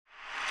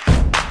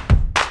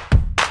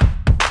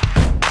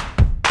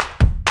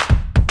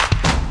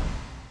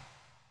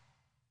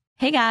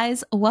Hey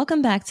guys,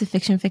 welcome back to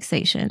Fiction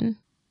Fixation.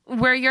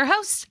 We're your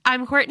hosts.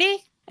 I'm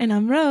Courtney. And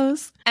I'm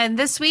Rose. And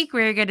this week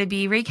we're going to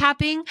be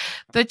recapping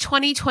the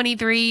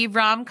 2023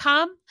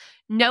 rom-com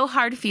No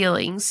Hard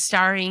Feelings,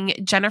 starring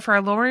Jennifer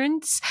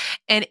Lawrence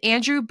and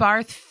Andrew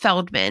Barth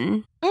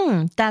Feldman.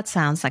 That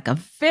sounds like a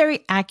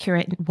very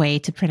accurate way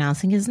to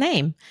pronouncing his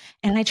name.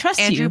 And I trust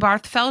Andrew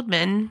Barth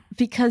Feldman.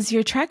 Because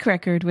your track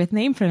record with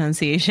name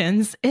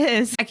pronunciations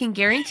is... I can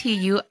guarantee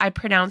you I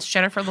pronounce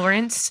Jennifer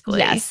Lawrence.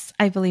 Yes,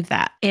 I believe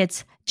that.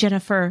 It's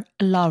Jennifer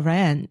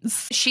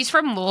Lawrence. She's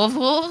from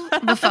Louisville.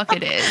 The fuck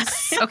it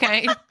is.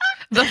 Okay?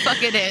 The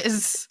fuck it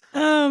is.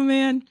 Oh,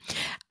 man.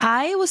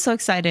 I was so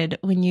excited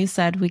when you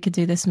said we could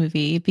do this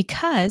movie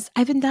because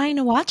I've been dying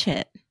to watch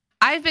it.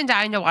 I've been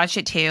dying to watch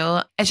it too.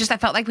 It's just I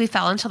felt like we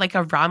fell into like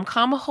a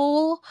rom-com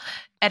hole.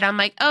 And I'm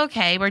like,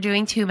 okay, we're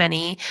doing too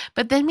many.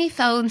 But then we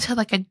fell into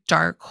like a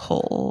dark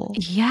hole.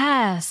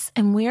 Yes.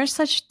 And we are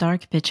such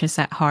dark bitches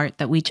at heart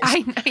that we just...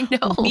 I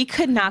know. We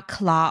could not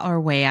claw our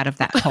way out of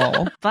that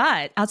hole.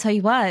 But I'll tell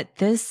you what,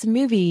 this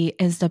movie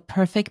is the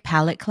perfect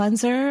palate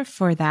cleanser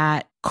for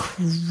that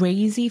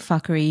crazy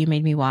fuckery you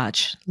made me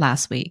watch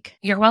last week.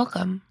 You're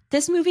welcome.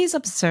 This movie is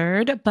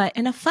absurd, but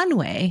in a fun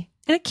way.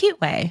 In a cute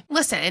way.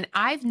 Listen,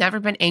 I've never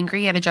been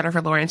angry at a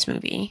Jennifer Lawrence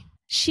movie.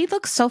 She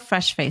looks so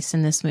fresh-faced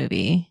in this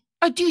movie.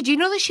 Oh, dude, do you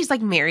know that she's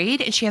like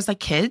married and she has like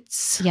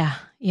kids?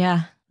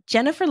 Yeah.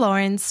 Jennifer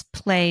Lawrence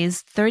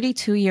plays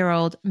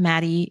 32-year-old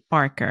Maddie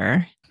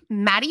Barker.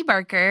 Maddie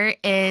Barker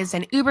is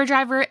an Uber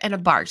driver and a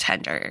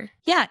bartender.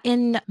 Yeah,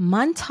 in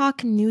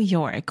Montauk, New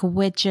York,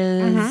 which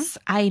is,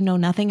 I know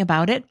nothing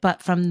about it,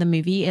 but from the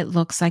movie, it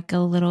looks like a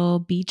little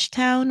beach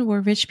town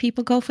where rich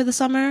people go for the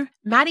summer.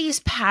 Maddie's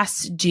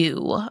past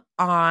due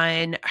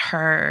on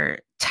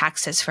her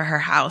taxes for her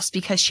house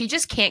because she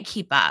just can't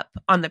keep up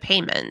on the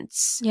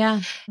payments.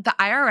 Yeah. The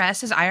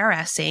IRS is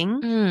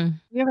IRSing.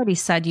 We already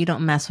said you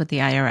don't mess with the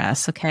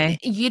IRS, okay?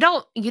 You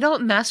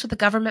don't mess with the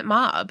government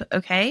mob,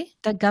 okay?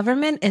 The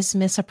government is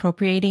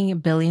misappropriating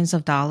billions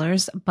of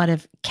dollars, but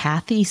if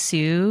Kathy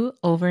Sue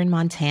over in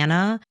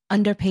Montana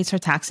underpays her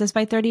taxes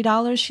by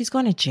 $30, she's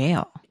going to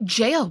jail.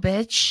 Jail,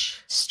 bitch.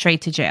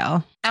 Straight to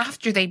jail.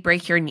 After they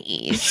break your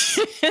knees.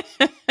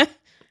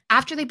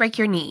 After they break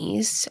your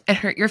knees and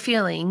hurt your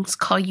feelings,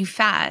 call you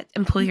fat,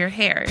 and pull your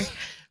hair,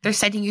 they're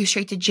sending you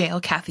straight to jail,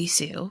 Kathy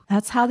Sue.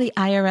 That's how the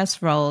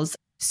IRS rolls.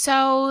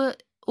 So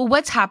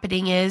what's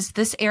happening is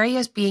this area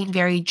is being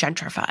very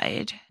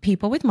gentrified.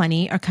 People with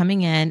money are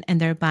coming in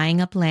and they're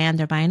buying up land,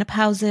 they're buying up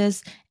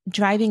houses,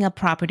 driving up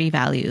property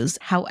values.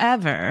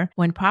 However,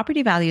 when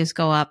property values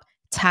go up,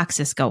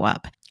 taxes go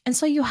up. And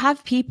so you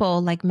have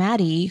people like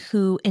Maddie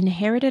who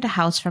inherited a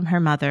house from her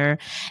mother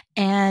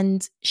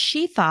and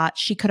she thought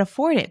she could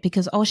afford it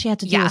because all she had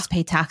to do was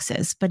pay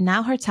taxes. But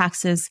now her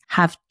taxes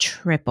have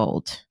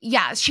tripled.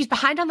 Yeah, she's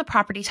behind on the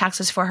property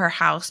taxes for her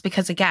house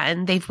because,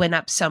 again, they've went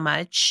up so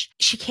much.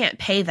 She can't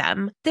pay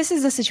them. This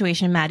is the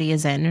situation Maddie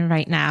is in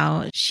right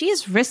now. She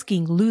is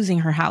risking losing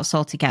her house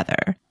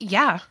altogether.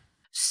 Yeah.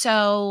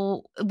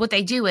 So what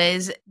they do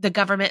is the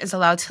government is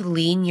allowed to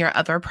lien your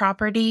other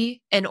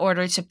property in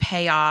order to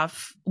pay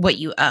off what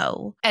you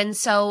owe. And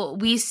so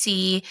we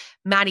see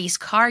Maddie's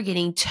car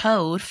getting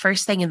towed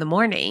first thing in the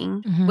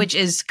morning, which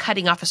is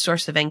cutting off a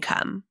source of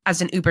income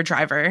as an Uber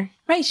driver.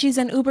 Right. She's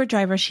an Uber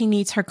driver. She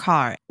needs her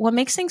car. What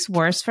makes things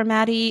worse for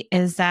Maddie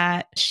is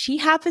that she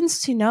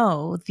happens to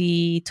know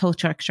the tow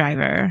truck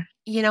driver.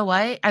 You know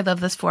what? I love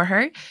this for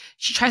her.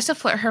 She tries to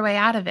flirt her way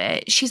out of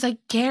it. She's like,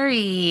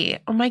 Gary,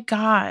 oh my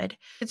God,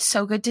 it's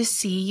so good to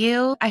see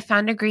you. I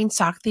found a green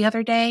sock the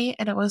other day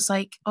and I was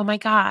like, oh my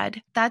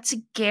God, that's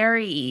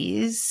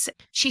Gary's.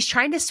 She's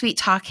trying to sweet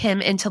talk him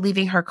into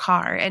leaving her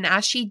car. And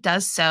as she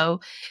does so,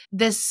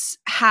 this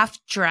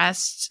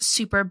half-dressed,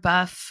 super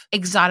buff,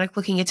 exotic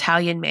looking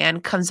Italian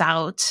man comes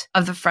out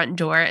of the front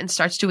door and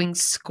starts doing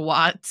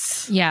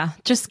squats. Yeah,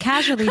 just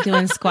casually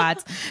doing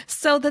squats.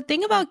 So the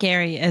thing about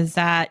Gary is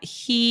that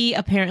he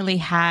apparently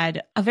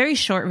had a very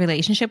short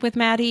relationship with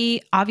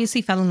Maddie,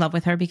 obviously fell in love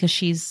with her because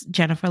she's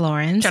Jennifer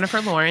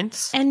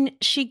Lawrence. And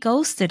she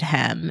ghosted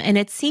him. And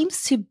it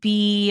seems to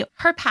be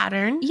her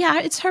pattern. Yeah,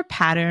 it's her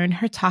pattern,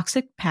 her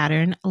toxic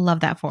pattern. Love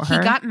that for her.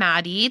 He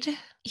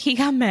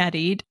got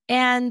married.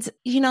 And,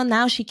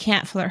 now she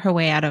can't flirt her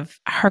way out of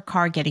her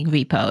car getting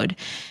repoed.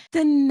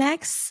 The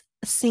next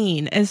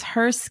scene is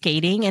her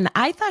skating. And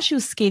I thought she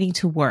was skating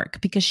to work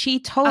because she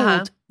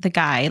told the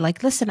guy,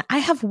 like, listen, I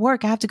have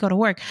work. I have to go to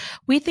work.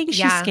 We think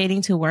she's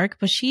skating to work,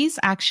 but she's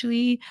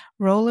actually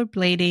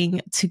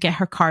rollerblading to get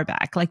her car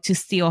back, like to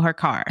steal her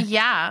car.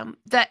 Yeah.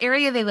 The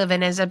area they live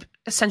in is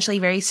essentially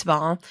very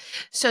small.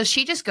 So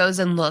she just goes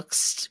and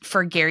looks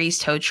for Gary's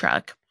tow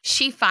truck.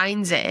 She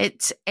finds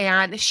it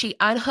and she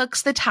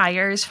unhooks the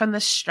tires from the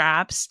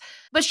straps,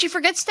 but she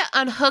forgets to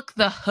unhook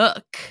the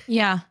hook.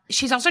 Yeah.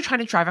 She's also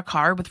trying to drive a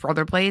car with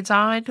rollerblades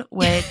on,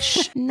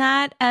 which...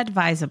 Not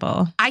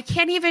advisable. I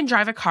can't even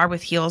drive a car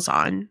with heels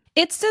on.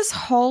 It's this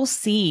whole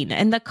scene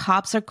and the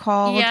cops are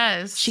called.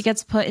 Yes. She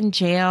gets put in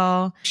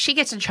jail. She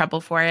gets in trouble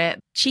for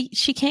it. She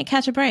can't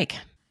catch a break.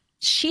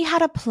 she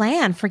had a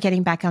plan for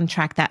getting back on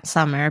track that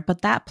summer,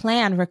 but that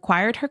plan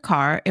required her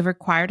car. It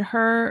required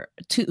her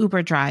to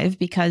Uber drive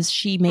because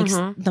she makes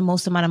the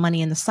most amount of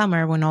money in the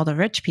summer when all the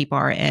rich people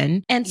are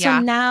in. And so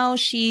now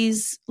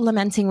she's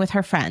lamenting with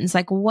her friends,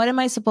 like, what am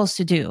I supposed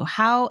to do?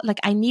 How, like,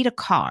 I need a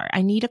car.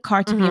 I need a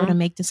car to be able to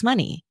make this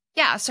money.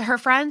 Yeah, so her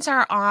friends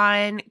are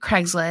on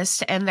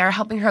Craigslist and they're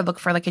helping her look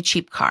for like a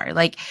cheap car.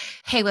 Like,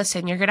 hey,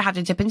 listen, you're going to have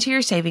to dip into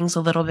your savings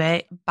a little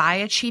bit, buy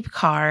a cheap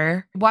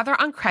car. While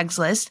they're on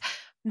Craigslist,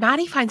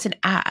 Maddie finds an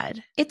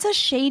ad. It's a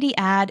shady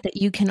ad that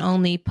you can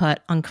only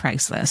put on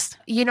Craigslist.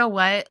 You know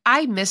what?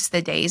 I miss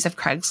the days of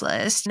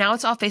Craigslist. Now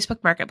it's all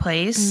Facebook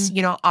Marketplace,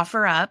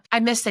 offer up.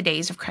 I miss the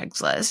days of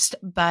Craigslist,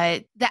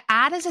 but the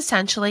ad is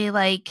essentially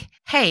like,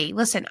 hey,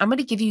 listen, I'm going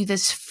to give you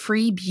this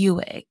free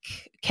Buick.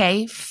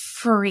 Okay.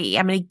 Free.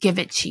 I'm going to give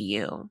it to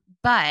you,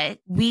 but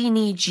we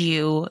need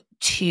you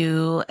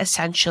to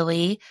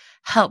essentially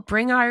help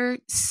bring our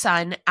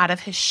son out of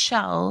his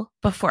shell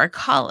before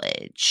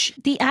college.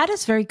 The ad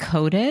is very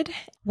coded.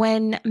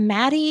 When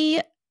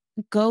Maddie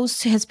goes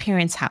to his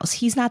parents' house,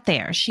 he's not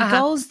there. She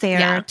goes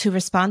there to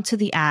respond to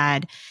the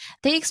ad.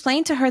 They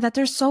explain to her that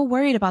they're so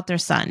worried about their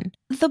son.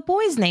 The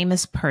boy's name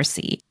is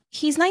Percy.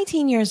 He's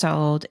 19 years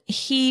old.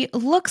 He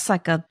looks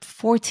like a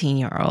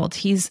 14-year-old.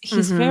 He's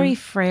very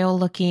frail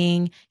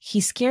looking.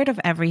 He's scared of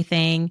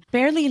everything,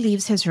 barely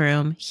leaves his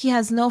room. He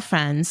has no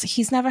friends.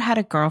 He's never had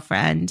a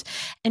girlfriend.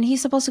 And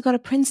he's supposed to go to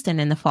Princeton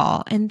in the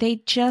fall. And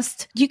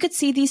you could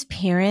see these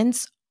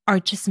parents are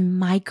just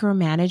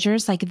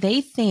micromanagers. Like,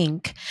 they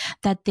think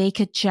that they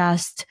could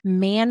just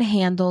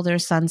manhandle their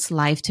son's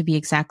life to be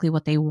exactly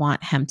what they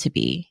want him to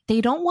be.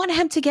 They don't want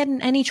him to get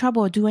in any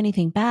trouble or do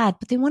anything bad,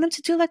 but they want him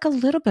to do like a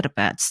little bit of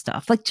bad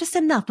stuff, like just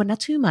enough, but not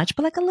too much,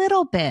 but like a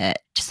little bit,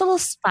 just a little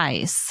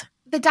spice.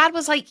 The dad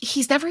was like,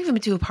 he's never even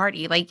been to a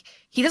party. Like,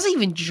 he doesn't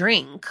even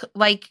drink.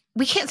 Like,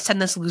 we can't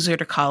send this loser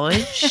to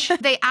college.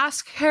 They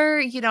ask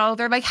her,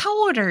 they're like, how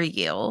old are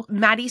you?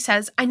 Maddie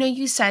says, I know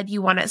you said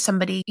you wanted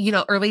somebody,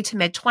 early to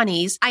mid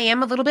 20s. I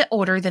am a little bit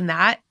older than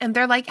that. And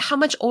they're like, how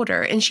much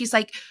older? And she's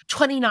like,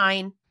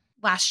 29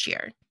 last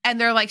year. And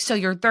they're like, so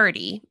you're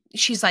 30.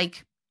 She's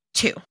like,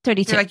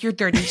 32. They're like, you're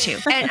 32.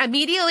 And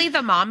immediately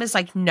the mom is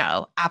like,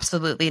 no,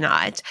 absolutely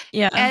not.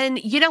 Yeah.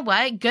 And you know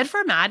what? Good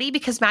for Maddie,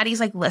 because Maddie's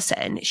like,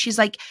 listen, she's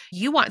like,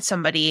 you want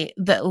somebody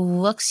that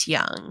looks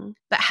young,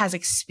 that has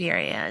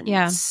experience.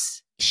 Yeah.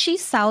 She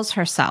sells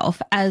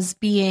herself as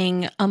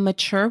being a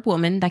mature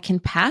woman that can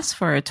pass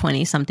for a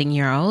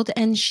 20-something-year-old,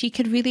 and she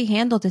could really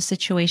handle the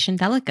situation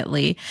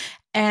delicately.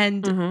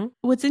 And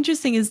what's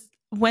interesting is,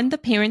 when the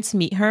parents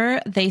meet her,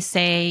 they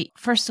say,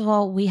 first of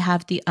all, we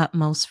have the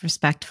utmost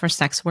respect for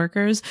sex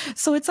workers.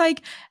 So it's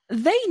like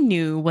they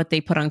knew what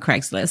they put on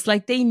Craigslist.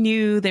 Like, they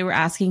knew they were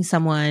asking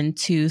someone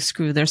to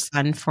screw their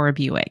son for a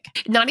Buick.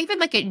 Not even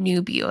like a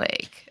new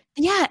Buick.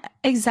 Yeah,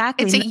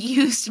 exactly. It's a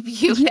used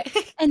Buick.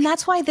 Yeah. And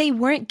that's why they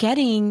weren't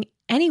getting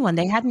anyone.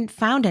 They hadn't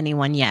found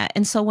anyone yet.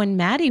 And so when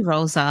Maddie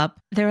rolls up,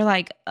 they're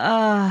like,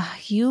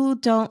 you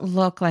don't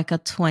look like a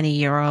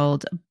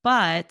 20-year-old,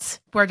 but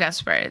we're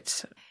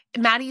desperate.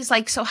 Maddie's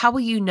like, so how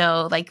will you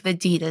know, like, the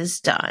deed is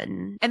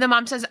done? And the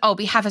mom says, oh,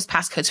 we have his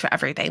passcodes for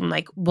everything. I'm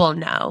like, we'll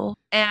know.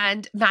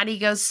 And Maddie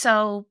goes,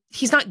 so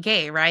he's not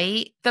gay,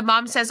 right? The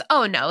mom says,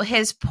 oh, no,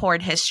 his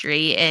porn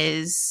history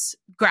is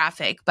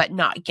graphic, but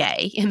not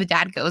gay. And the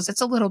dad goes,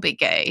 it's a little bit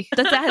gay.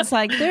 The dad's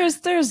like,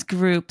 there's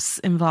groups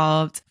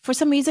involved. For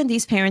some reason,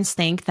 these parents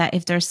think that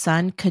if their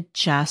son could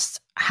just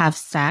have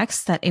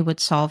sex, that it would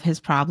solve his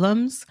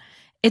problems.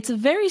 It's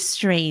very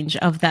strange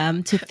of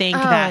them to think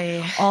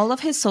that all of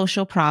his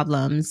social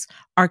problems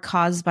are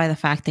caused by the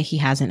fact that he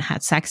hasn't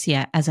had sex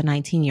yet as a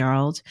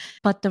 19-year-old.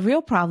 But the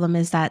real problem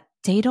is that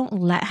they don't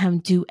let him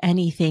do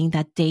anything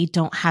that they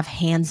don't have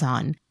hands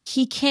on.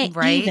 He can't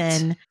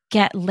even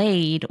get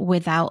laid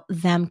without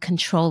them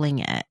controlling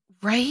it.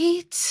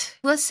 Right?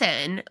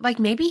 Listen, like,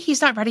 maybe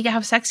he's not ready to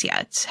have sex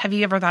yet. Have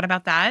you ever thought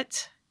about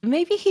that?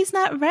 Maybe he's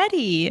not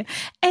ready.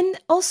 And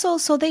also,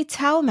 so they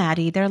tell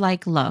Maddie, they're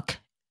like, look,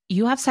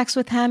 you have sex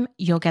with him,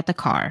 you'll get the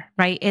car,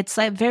 right? It's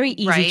a very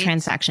easy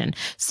transaction.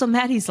 So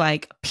Maddie's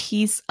like,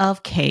 piece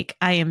of cake.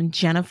 I am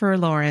Jennifer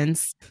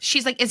Lawrence.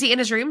 She's like, is he in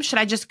his room? Should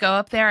I just go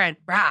up there and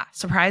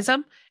surprise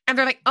him? And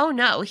they're like, oh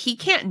no, he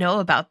can't know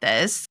about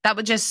this. That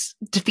would just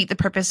defeat the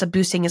purpose of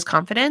boosting his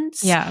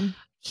confidence. Yeah.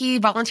 He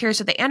volunteers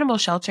at the animal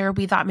shelter.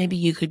 We thought maybe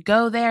you could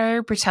go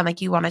there, pretend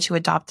like you wanted to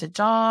adopt a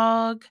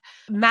dog.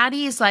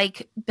 Maddie's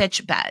like,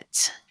 bitch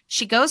bet.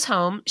 She goes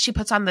home, she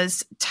puts on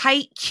this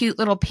tight, cute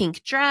little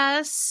pink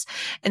dress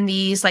and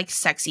these like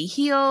sexy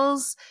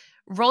heels,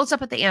 rolls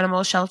up at the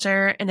animal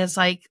shelter and is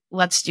like,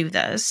 let's do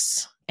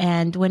this.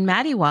 And when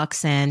Maddie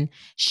walks in,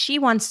 she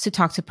wants to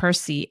talk to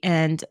Percy.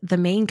 And the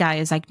main guy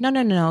is like,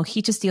 no,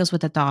 he just deals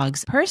with the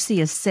dogs.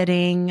 Percy is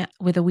sitting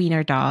with a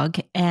wiener dog.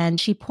 And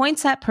she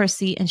points at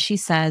Percy and she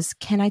says,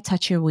 can I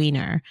touch your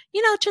wiener?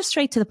 Just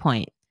straight to the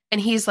point.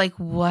 And he's like,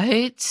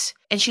 what?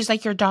 And she's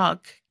like, your dog.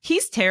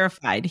 He's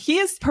terrified.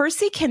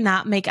 Percy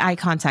cannot make eye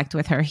contact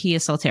with her. He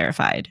is so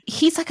terrified.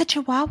 He's like a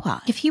chihuahua.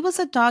 If he was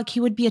a dog,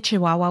 he would be a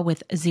chihuahua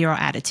with zero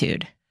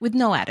attitude, with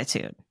no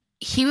attitude.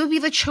 He would be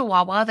the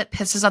chihuahua that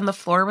pisses on the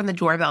floor when the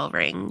doorbell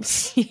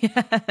rings.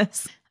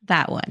 Yes.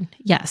 That one.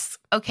 Yes.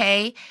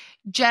 Okay.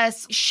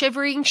 Just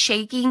shivering,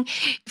 shaking.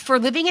 For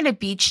living in a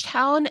beach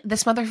town,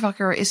 this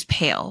motherfucker is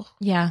pale.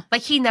 Yeah.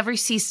 Like he never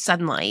sees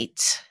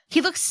sunlight.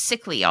 He looks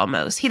sickly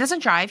almost. He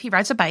doesn't drive. He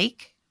rides a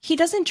bike. He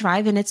doesn't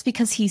drive, and it's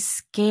because he's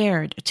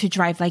scared to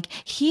drive. Like,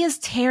 he is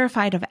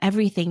terrified of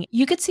everything.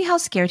 You could see how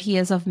scared he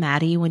is of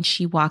Maddie when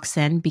she walks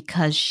in,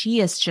 because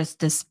she is just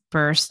this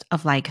burst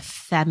of like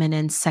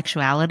feminine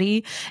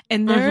sexuality.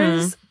 And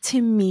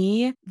to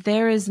me,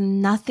 there is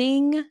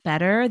nothing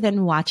better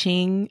than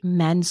watching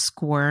men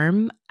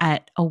squirm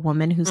at a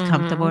woman who's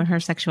comfortable in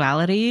her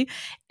sexuality.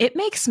 It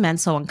makes men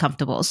so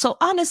uncomfortable. So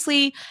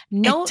honestly,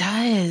 It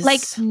does.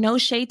 like, no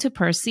shade to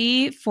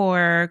Percy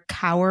for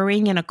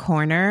cowering in a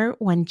corner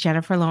when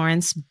Jennifer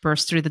Lawrence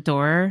burst through the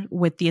door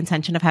with the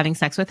intention of having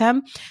sex with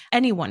him.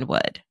 Anyone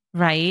would,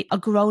 right? A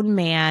grown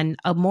man,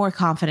 a more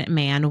confident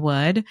man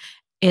would.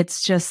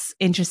 It's just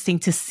interesting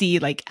to see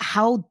like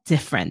how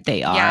different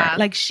they are. Yeah.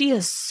 Like, she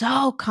is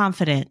so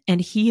confident and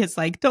he is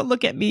like, don't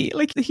look at me.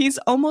 Like, he's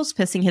almost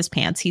pissing his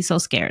pants. He's so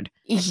scared.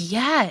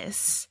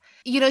 Yes.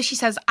 You know, she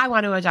says, I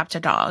want to adopt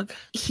a dog.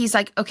 He's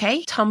like,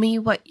 okay, tell me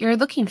what you're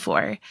looking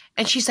for.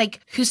 And she's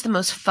like, who's the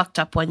most fucked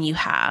up one you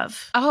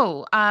have?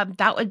 Oh,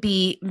 that would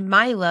be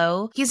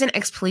Milo. He's an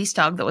ex-police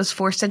dog that was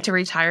forced into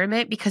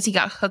retirement because he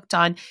got hooked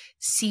on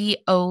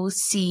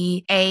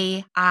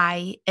cocaine.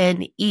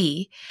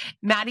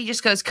 Maddie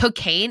just goes,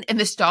 cocaine, and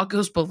this dog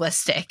goes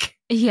ballistic.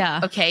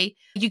 Yeah. Okay.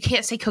 You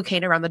can't say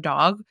cocaine around the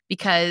dog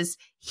because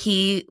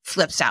he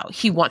flips out.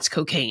 He wants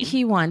cocaine.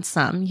 He wants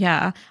some.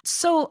 Yeah.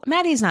 So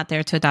Maddie's not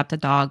there to adopt a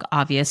dog,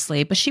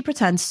 obviously, but she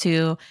pretends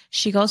to.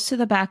 She goes to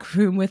the back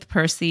room with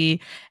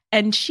Percy,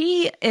 and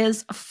she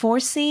is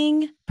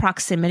forcing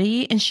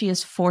proximity, and she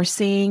is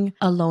forcing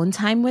alone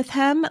time with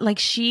him. Like,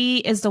 she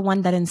is the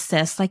one that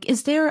insists, like,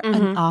 is there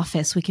an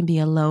office we can be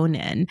alone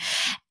in?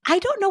 I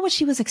don't know what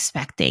she was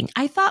expecting.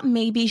 I thought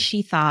maybe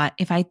she thought,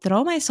 if I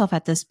throw myself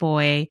at this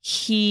boy,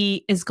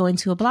 he is going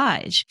to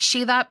oblige.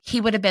 She thought he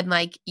would have been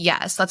like,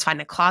 yes, let's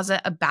find a closet,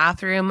 a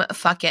bathroom.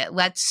 Fuck it.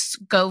 Let's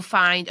go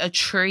find a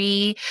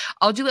tree.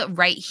 I'll do it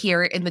right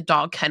here in the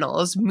dog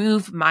kennels.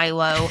 Move,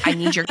 Milo. I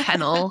need your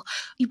kennel.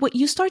 What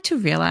you start to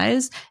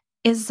realize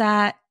is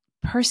that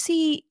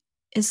Percy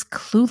is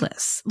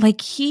clueless. Like,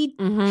 he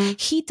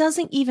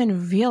doesn't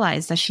even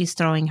realize that she's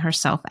throwing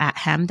herself at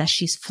him, that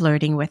she's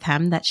flirting with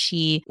him, that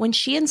when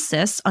she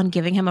insists on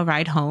giving him a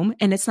ride home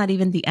and it's not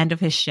even the end of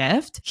his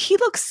shift, he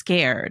looks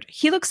scared.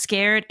 He looks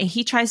scared, and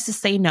he tries to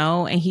say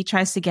no, and he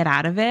tries to get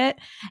out of it.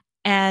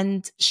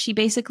 And she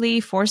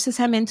basically forces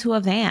him into a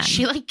van.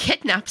 She like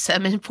kidnaps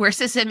him and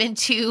forces him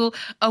into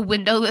a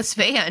windowless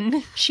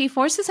van. She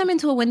forces him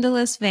into a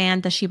windowless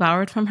van that she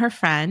borrowed from her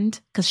friend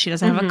because she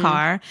doesn't have a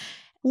car.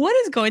 What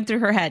is going through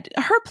her head?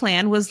 Her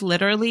plan was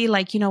literally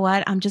like, you know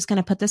what? I'm just going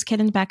to put this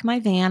kid in the back of my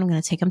van. I'm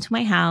going to take him to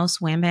my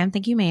house. Wham, bam,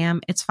 thank you, ma'am.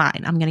 It's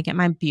fine. I'm going to get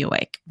my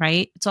Buick,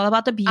 right? It's all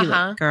about the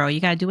Buick, girl. You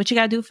got to do what you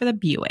got to do for the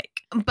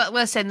Buick. But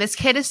listen, this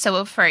kid is so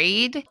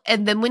afraid.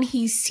 And then when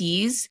he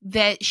sees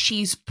that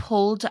she's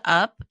pulled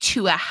up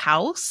to a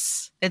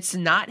house that's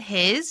not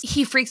his,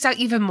 he freaks out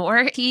even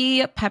more.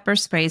 He pepper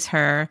sprays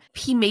her.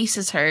 He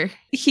maces her.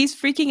 He's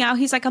freaking out.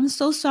 He's like, I'm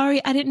so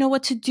sorry. I didn't know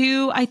what to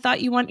do. I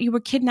thought you were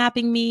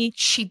kidnapping me.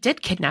 She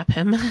did kidnap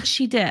him.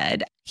 She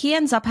did. He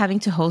ends up having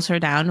to hose her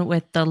down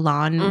with the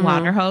lawn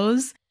water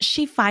hose.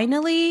 She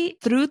finally,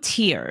 through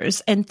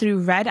tears and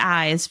through red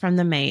eyes from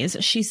the maze,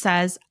 she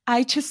says,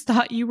 I just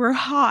thought you were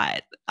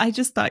hot. I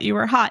just thought you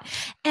were hot.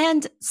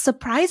 And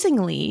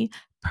surprisingly,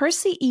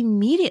 Percy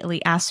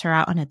immediately asks her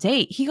out on a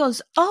date. He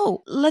goes,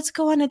 oh, let's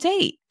go on a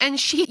date. And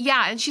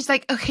she's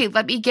like, okay,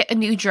 let me get a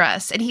new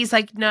dress. And he's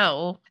like,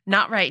 no,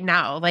 not right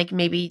now. Like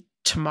maybe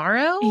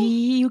tomorrow?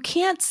 You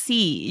can't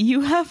see.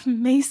 You have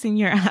mace in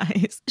your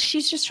eyes.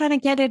 She's just trying to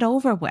get it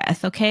over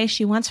with, okay?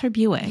 She wants her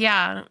Buick.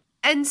 Yeah.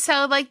 And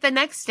so like the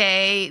next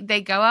day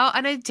they go out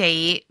on a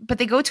date, but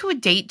they go to a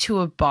date to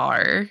a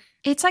bar.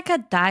 It's like a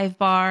dive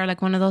bar,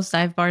 like one of those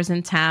dive bars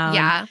in town.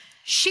 Yeah.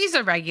 She's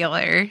a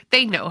regular.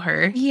 They know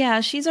her. Yeah,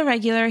 she's a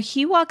regular.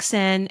 He walks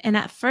in, and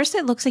at first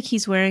it looks like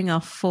he's wearing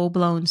a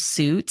full-blown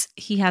suit.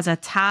 He has a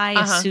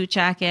tie, a suit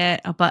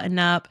jacket, a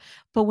button-up.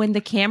 But when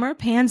the camera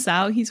pans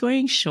out, he's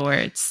wearing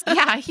shorts.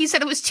 Yeah, he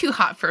said it was too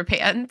hot for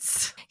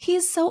pants.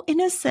 He's so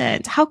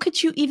innocent. How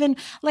could you even,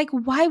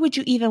 why would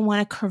you even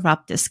want to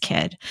corrupt this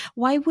kid?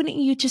 Why wouldn't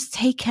you just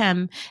take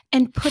him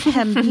and put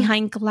him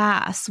behind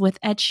glass with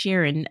Ed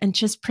Sheeran and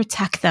just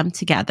protect them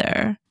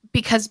together?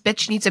 Because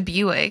bitch needs a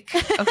Buick.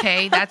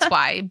 Okay, that's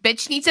why.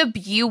 Bitch needs a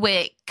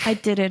Buick. I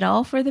did it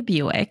all for the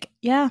Buick.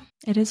 Yeah,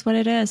 it is what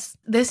it is.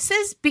 This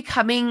is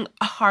becoming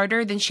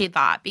harder than she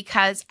thought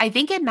because I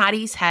think in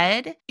Maddie's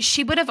head,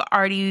 she would have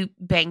already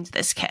banged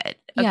this kid.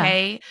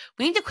 Okay,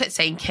 we need to quit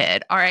saying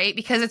kid, all right?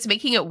 Because it's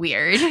making it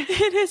weird.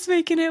 It is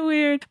making it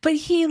weird. But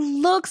he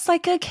looks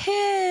like a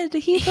kid.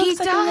 He looks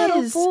like a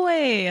little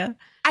boy.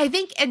 I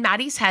think in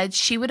Maddie's head,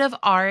 she would have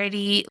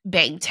already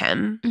banged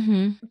him.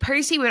 Mm-hmm.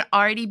 Percy would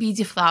already be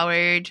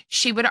deflowered.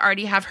 She would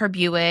already have her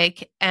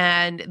Buick,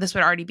 and this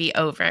would already be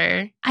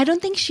over. I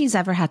don't think she's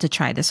ever had to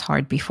try this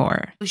hard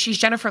before. She's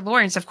Jennifer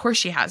Lawrence. Of course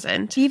she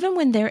hasn't. Even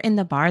when they're in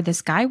the bar,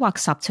 this guy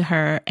walks up to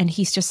her and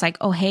he's just like,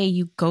 oh, hey,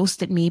 you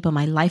ghosted me, but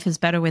my life is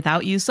better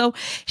without you. So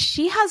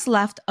she has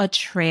left a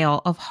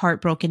trail of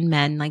heartbroken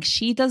men. Like,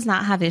 she does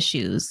not have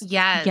issues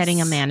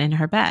getting a man in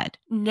her bed.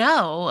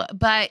 No,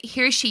 but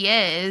here she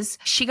is.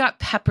 She got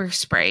pepper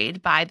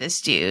sprayed by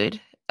this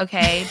dude.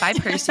 Okay, by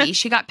Percy.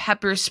 She got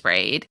pepper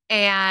sprayed.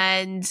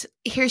 And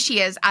here she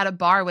is at a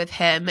bar with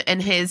him in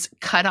his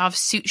cut off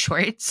suit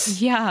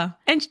shorts. Yeah.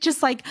 And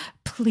just like,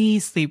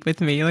 please sleep with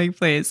me. Like,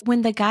 please.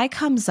 When the guy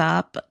comes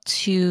up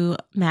to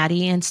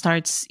Maddie and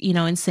starts,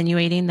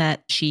 insinuating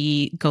that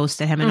she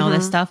ghosted him and all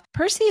this stuff,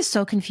 Percy is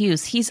so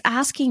confused. He's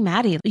asking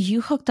Maddie,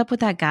 you hooked up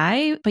with that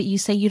guy, but you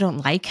say you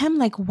don't like him?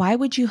 Like, why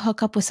would you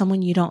hook up with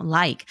someone you don't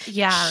like?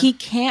 Yeah. He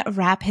can't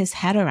wrap his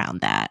head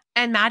around that.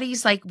 And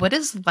Maddie's like, what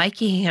does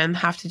liking him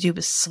have to do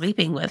with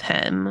sleeping with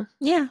him?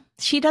 Yeah.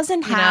 She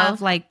doesn't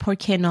have like, ¿por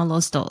qué no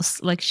los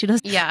dos? Like, she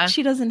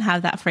doesn't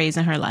have that phrase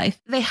in her life.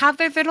 They have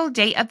their little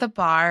date at the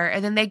bar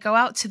and then they go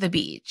out to the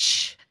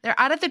beach. They're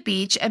out at the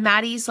beach and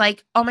Maddie's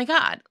like, oh my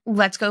God,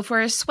 let's go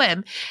for a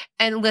swim.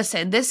 And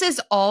listen, this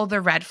is all the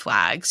red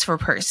flags for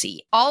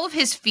Percy. All of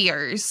his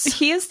fears.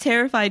 He is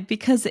terrified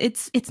because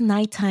it's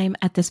nighttime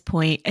at this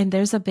point and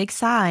there's a big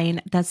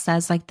sign that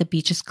says like the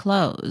beach is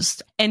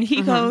closed. And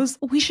he goes,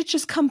 we should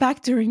just come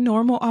back during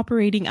normal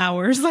operating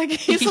hours. Like,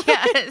 he's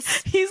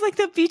like,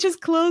 the beach is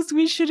closed.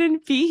 We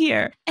shouldn't be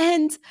here.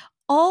 And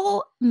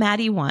all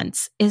Maddie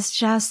wants is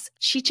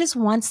she just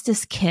wants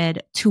this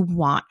kid to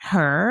want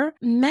her.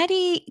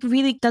 Maddie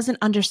really doesn't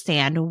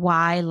understand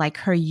why like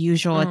her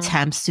usual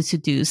attempts to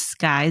seduce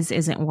guys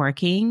isn't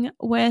working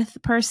with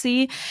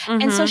Percy.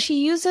 And so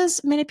she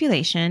uses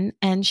manipulation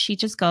and she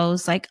just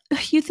goes like,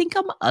 you think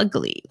I'm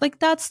ugly? Like,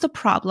 that's the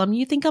problem.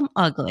 You think I'm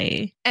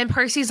ugly. And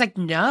Percy's like,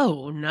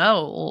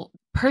 no.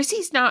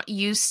 Percy's not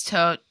used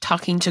to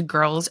talking to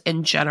girls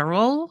in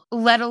general,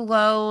 let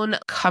alone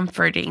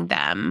comforting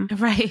them.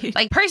 Right.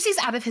 Like, Percy's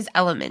out of his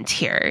element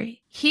here.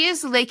 He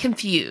is like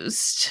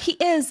confused. He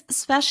is,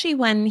 especially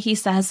when he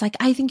says like,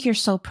 I think you're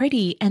so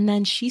pretty. And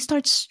then she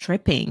starts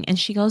stripping and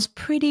she goes,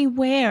 pretty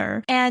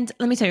where? And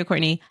let me tell you,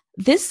 Courtney,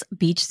 this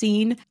beach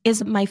scene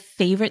is my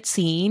favorite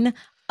scene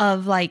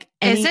of like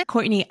any.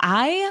 Courtney,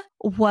 I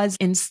was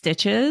in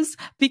stitches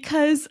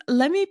because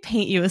let me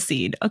paint you a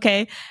scene.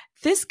 Okay.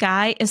 This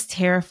guy is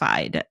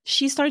terrified.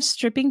 She starts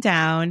stripping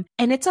down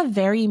and it's a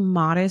very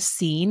modest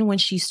scene when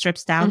she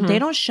strips down. They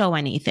don't show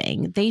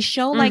anything. They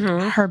show like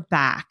her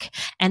back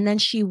and then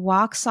she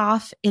walks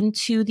off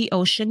into the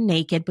ocean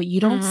naked, but you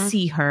don't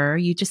see her.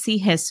 You just see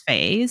his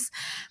face.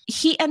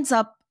 He ends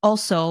up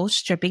also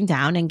stripping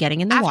down and getting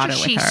in the water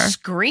with her. After she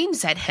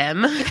screams at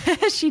him.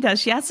 She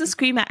does. She has to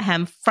scream at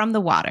him from the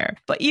water.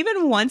 But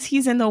even once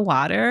he's in the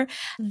water,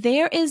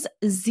 there is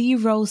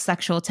zero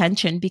sexual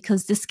tension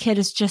because this kid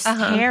is just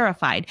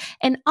terrified.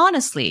 And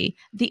honestly,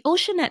 the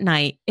ocean at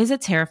night is a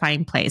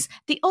terrifying place.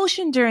 The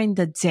ocean during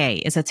the day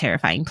is a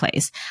terrifying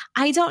place.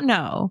 I don't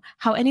know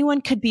how anyone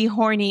could be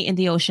horny in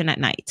the ocean at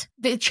night.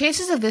 The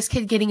chances of this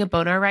kid getting a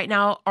boner right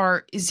now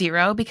are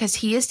zero because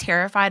he is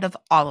terrified of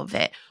all of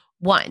it.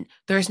 1,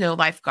 there's no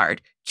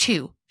lifeguard.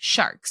 2,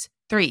 sharks.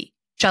 3,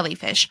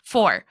 jellyfish.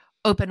 4,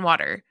 open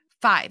water.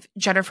 5,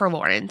 Jennifer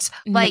Lawrence.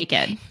 Like,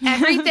 naked.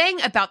 Everything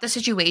about the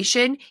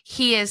situation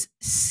he is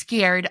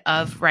scared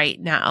of right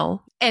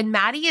now. And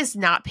Maddie is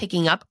not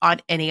picking up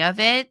on any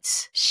of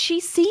it. She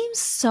seems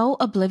so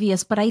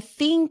oblivious, but I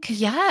think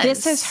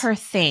this is her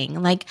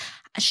thing. Like,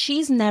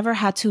 she's never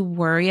had to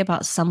worry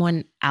about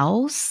someone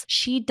else.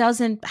 She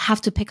doesn't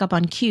have to pick up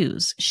on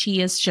cues.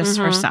 She is just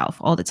herself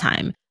all the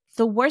time.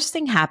 The worst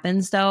thing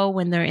happens, though,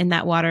 when they're in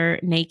that water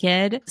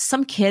naked.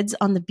 Some kids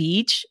on the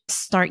beach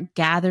start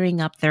gathering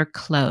up their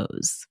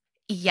clothes.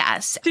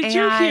 Yes. Did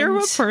you hear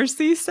what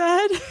Percy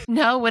said?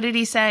 No, what did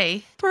he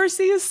say?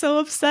 Percy is so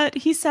upset.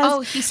 He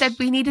says, he said,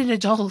 we need an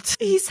adult.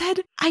 He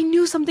said, I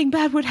knew something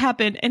bad would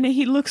happen. And then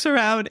he looks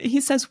around. He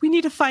says, we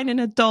need to find an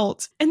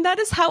adult. And that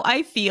is how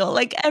I feel.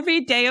 Like,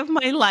 every day of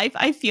my life,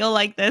 I feel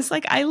like this.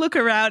 Like, I look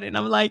around and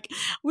I'm like,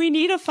 we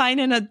need to find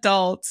an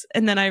adult.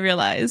 And then I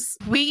realize,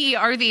 we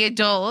are the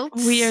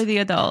adults. We are the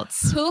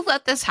adults. Who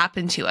let this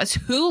happen to us?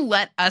 Who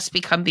let us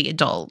become the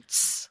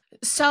adults?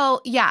 So,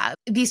 yeah,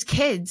 these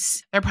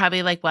kids, they're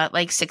probably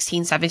like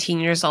 16, 17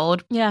 years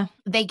old. Yeah.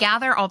 They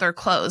gather all their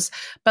clothes.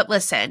 But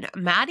listen,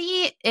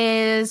 Maddie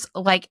is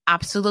like,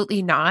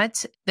 absolutely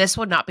not. This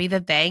will not be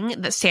the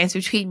thing that stands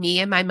between me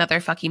and my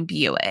motherfucking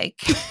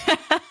Buick.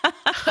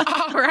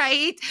 All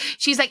right.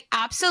 She's like,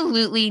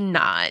 absolutely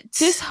not.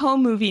 This whole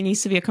movie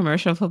needs to be a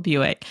commercial for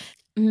Buick.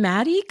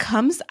 Maddie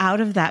comes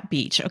out of that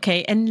beach,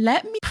 okay? And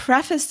let me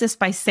preface this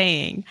by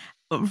saying,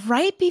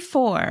 right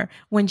before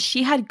when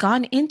she had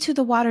gone into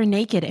the water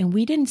naked and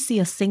we didn't see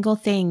a single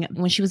thing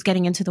when she was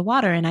getting into the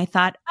water. And I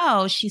thought,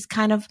 oh, she's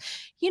kind of,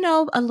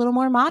 a little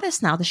more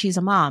modest now that she's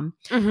a mom.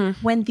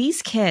 Mm-hmm. When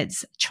these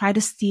kids try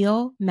to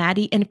steal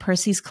Maddie and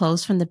Percy's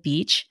clothes from the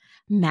beach,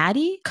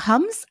 Maddie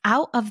comes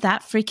out of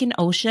that freaking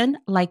ocean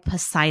like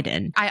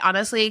Poseidon. I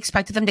honestly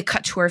expected them to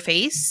cut to her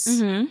face,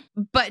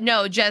 Mm-hmm. but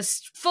no,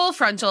 just full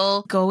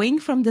frontal. Going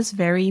from this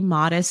very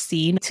modest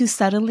scene to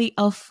suddenly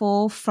a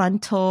full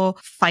frontal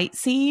fight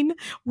scene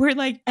where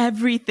like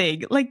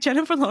everything, like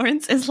Jennifer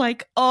Lawrence is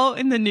like all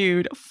in the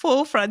nude,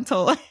 full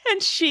frontal.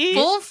 And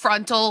Full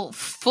frontal,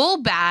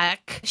 full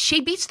back.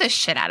 She beats the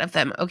shit out of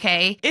them,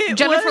 okay?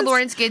 Jennifer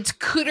Lawrence gets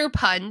cooter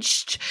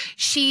punched.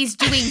 She's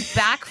doing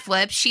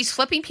backflips. She's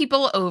flipping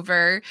people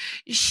over.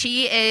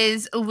 She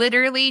is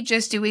literally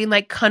just doing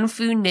like Kung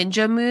Fu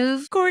Ninja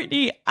move.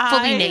 Courtney,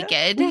 fully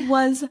naked.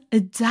 Was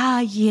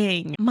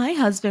dying. My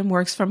husband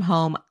works from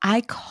home.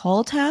 I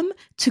called him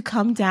to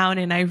come down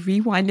and I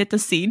rewinded the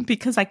scene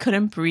because I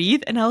couldn't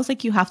breathe. And I was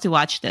like, you have to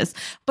watch this.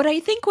 But I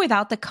think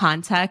without the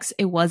context,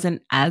 it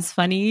wasn't as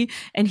funny.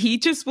 And he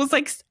just was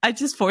like, I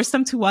just forced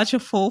him to watch a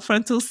full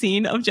frontal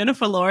scene of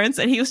Jennifer Lawrence.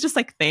 And he was just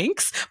like,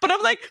 thanks. But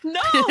I'm like, no,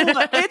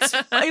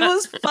 it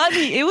was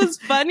funny. It was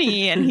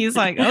funny. And he's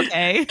like,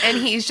 okay. And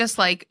he's just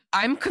like,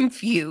 I'm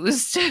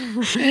confused.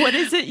 What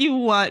is it you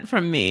want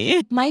from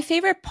me? My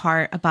favorite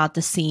part about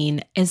the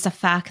scene is the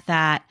fact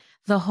that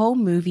the whole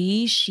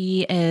movie,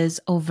 she is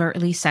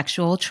overtly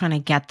sexual, trying to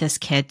get this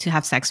kid to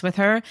have sex with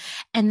her.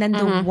 And then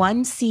the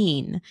one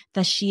scene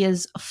that she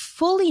is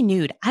fully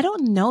nude, I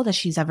don't know that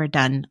she's ever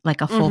done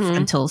like a full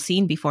frontal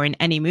scene before in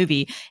any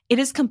movie. It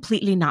is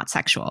completely not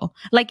sexual.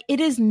 Like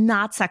it is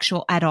not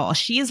sexual at all.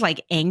 She is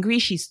like angry.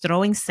 She's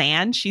throwing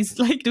sand. She's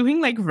like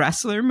doing like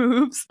wrestler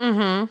moves.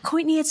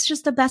 Courtney, it's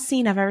just the best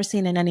scene I've ever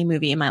seen in any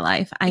movie in my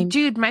life.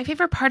 Dude, my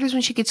favorite part is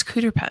when she gets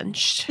cooter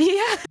punched.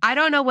 Yeah. I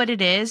don't know what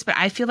it is, but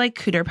I feel like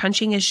cooter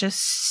punching is just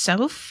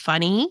so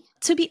funny.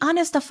 To be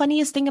honest, the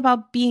funniest thing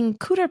about being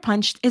cooter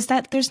punched is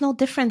that there's no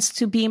difference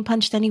to being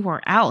punched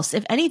anywhere else.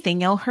 If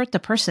anything, it'll hurt the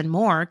person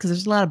more because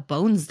there's a lot of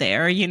bones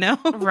there,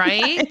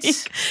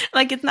 Right?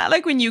 like it's not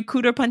like when you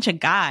cooter punch a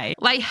guy.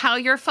 Like how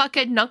your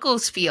fucking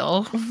knuckles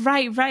feel.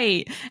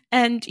 Right.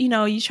 And,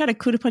 you try to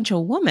cooter punch a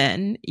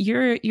woman,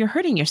 you're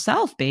hurting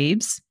yourself,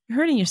 babes. You're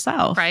hurting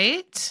yourself.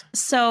 Right?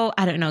 So,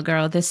 I don't know,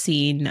 girl. This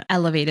scene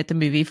elevated the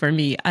movie for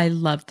me. I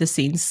loved the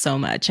scene so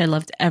much. I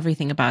loved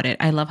everything about it.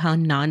 I love how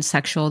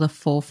non-sexual the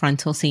full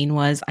frontal scene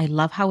was. I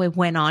love how it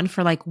went on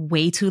for like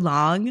way too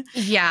long.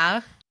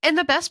 Yeah. And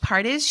the best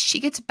part is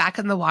she gets back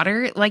in the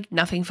water like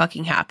nothing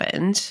fucking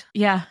happened.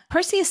 Yeah.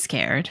 Percy is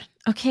scared.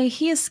 Okay,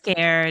 he is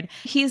scared.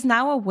 He is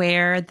now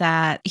aware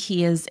that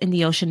he is in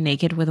the ocean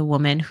naked with a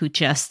woman who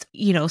just,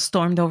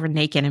 stormed over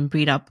naked and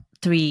beat up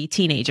 3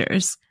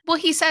 teenagers. Well,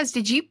 he says,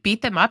 "Did you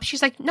beat them up?"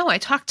 She's like, "No, I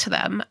talked to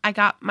them. I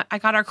got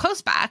our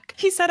clothes back."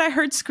 He said, "I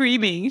heard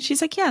screaming."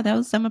 She's like, "Yeah, that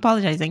was them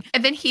apologizing."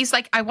 And then he's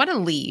like, "I want to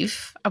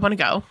leave. I want to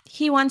go."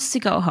 He wants to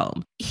go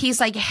home. He's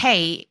like,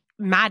 "Hey,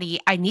 Maddie,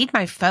 I need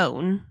my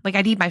phone. Like,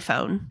 I need my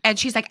phone." And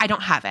she's like, "I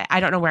don't have it.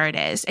 I don't know where it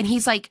is." And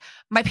he's like,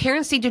 "My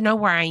parents need to know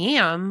where I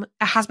am.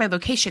 It has my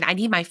location. I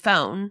need my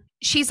phone."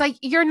 She's like,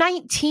 "You're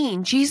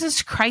 19.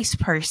 Jesus Christ,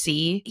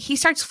 Percy." He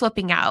starts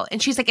flipping out.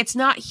 And she's like, "It's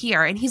not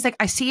here." And he's like,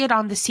 "I see it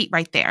on the seat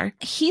right there."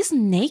 He's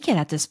naked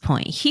at this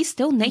point. He's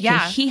still naked.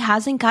 Yeah. He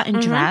hasn't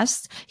gotten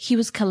dressed. He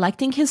was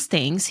collecting his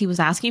things. He was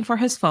asking for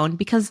his phone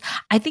because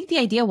I think the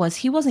idea was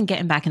he wasn't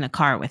getting back in the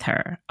car with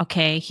her.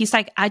 Okay. He's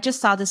like, I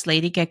just saw this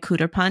lady get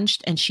cooter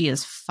punched and she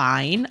is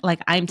fine.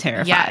 Like, I'm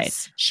terrified.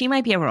 Yes. She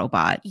might be a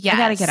robot. Yes. I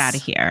gotta get out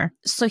of here.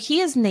 So he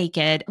is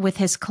naked with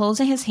his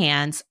clothes in his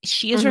hands.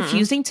 She is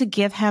refusing to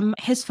give him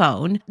his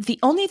phone. The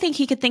only thing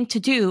he could think to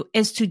do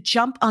is to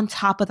jump on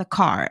top of the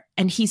car.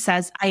 And he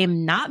says, "I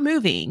am not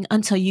moving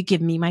until you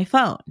give me my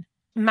phone."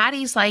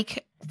 Maddie's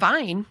like,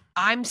 "Fine,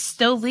 I'm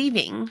still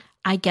leaving."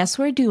 I guess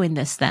we're doing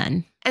this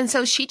then. And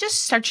so she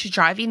just starts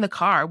driving the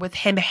car with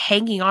him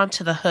hanging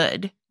onto the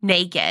hood,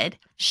 naked.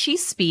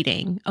 She's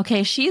speeding.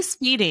 Okay, she's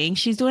speeding.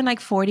 She's doing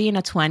like 40 and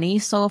a 20.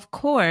 So of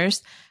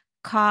course,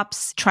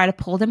 cops try to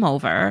pull them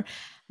over.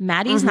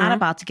 Maddie's not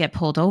about to get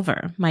pulled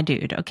over, my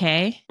dude,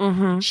 okay?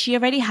 She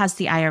already has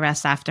the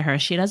IRS after her.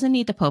 She doesn't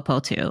need the popo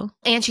to.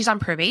 And she's on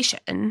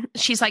probation.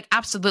 She's like,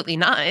 absolutely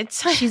not.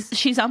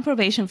 She's on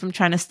probation from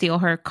trying to steal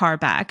her car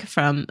back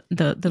from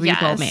the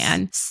repo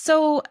man.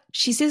 So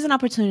she sees an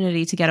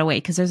opportunity to get away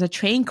because there's a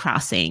train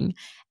crossing.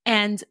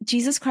 And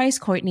Jesus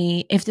Christ,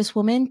 Courtney, if this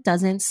woman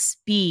doesn't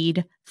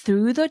speed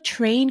through the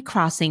train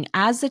crossing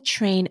as the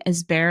train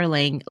is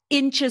barreling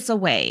inches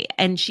away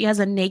and she has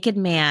a naked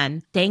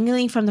man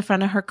dangling from the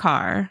front of her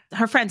car,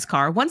 her friend's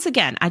car. Once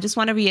again, I just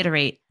want to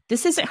reiterate,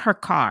 this isn't her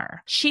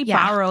car. She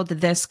borrowed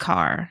this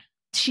car.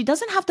 She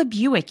doesn't have the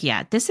Buick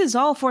yet. This is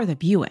all for the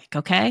Buick,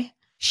 okay?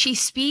 She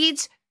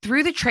speeds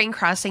through the train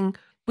crossing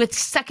with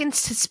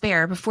seconds to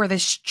spare before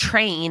this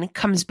train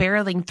comes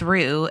barreling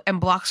through and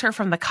blocks her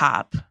from the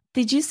cop.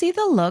 Did you see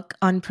the look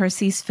on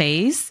Percy's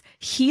face?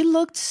 He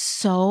looked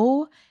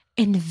so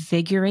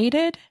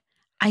invigorated.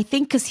 I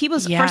think because he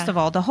was, Yeah. first of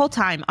all, the whole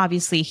time,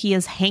 obviously, he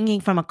is hanging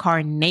from a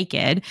car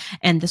naked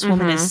and this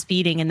woman is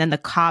speeding and then the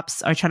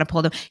cops are trying to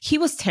pull them. He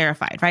was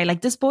terrified, right?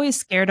 Like this boy is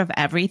scared of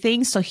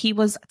everything. So he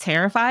was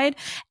terrified.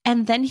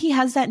 And then he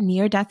has that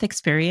near death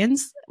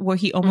experience where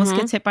he almost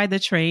gets hit by the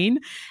train.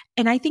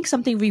 And I think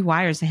something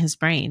rewires in his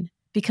brain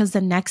because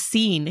the next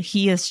scene,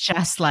 he is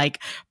just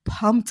like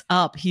pumped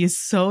up. He is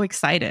so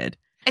excited.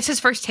 It's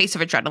his first taste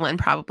of adrenaline,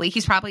 probably.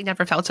 He's probably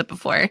never felt it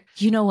before.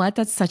 You know what?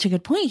 That's such a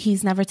good point.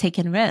 He's never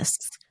taken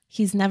risks.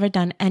 He's never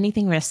done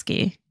anything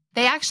risky.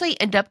 They actually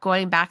end up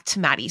going back to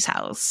Maddie's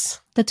house.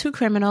 The two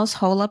criminals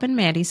hole up in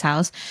Maddie's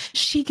house.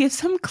 She gives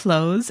him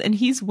clothes and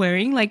he's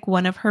wearing like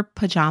one of her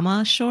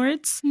pajama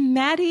shorts.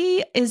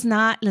 Maddie is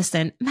not,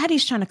 listen,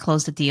 Maddie's trying to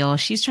close the deal.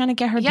 She's trying to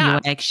get her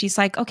Buick. She's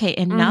like, okay,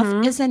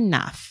 enough is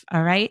enough.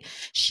 All right.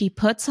 She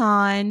puts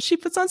on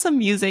some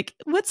music.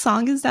 What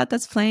song is that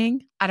that's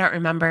playing? I don't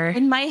remember.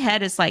 In my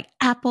head, it's like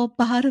apple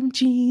bottom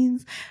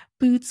jeans,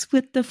 boots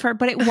with the fur,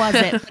 but it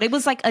wasn't. But it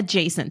was like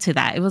adjacent to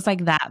that. It was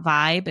like that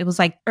vibe. It was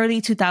like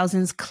early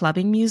 2000s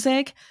clubbing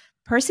music.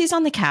 Percy's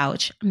on the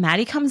couch.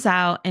 Maddie comes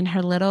out in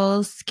her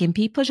little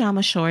skimpy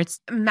pajama shorts.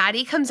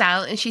 Maddie comes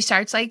out and she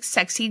starts like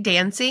sexy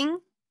dancing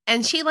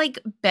and she like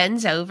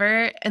bends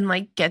over and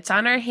like gets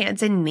on her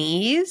hands and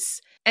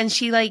knees and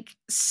she like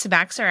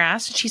smacks her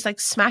ass and she's like,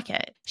 smack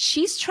it.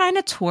 She's trying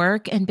to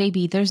twerk and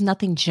baby, there's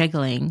nothing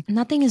jiggling.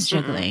 Nothing is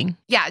jiggling.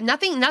 Yeah,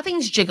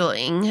 nothing's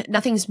jiggling.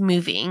 Nothing's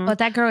moving. But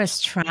that girl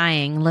is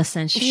trying.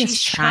 Listen,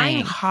 she's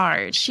trying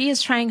hard. She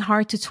is trying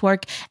hard to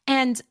twerk.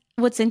 And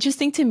what's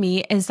interesting to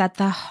me is that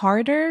the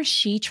harder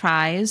she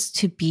tries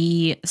to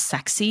be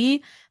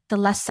sexy, the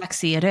less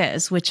sexy it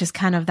is, which is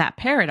kind of that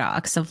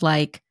paradox of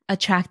like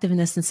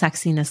attractiveness and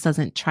sexiness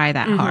doesn't try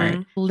that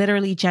hard.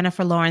 Literally,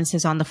 Jennifer Lawrence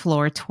is on the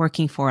floor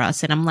twerking for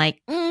us. And I'm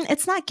like,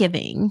 it's not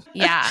giving.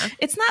 Yeah.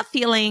 It's not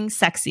feeling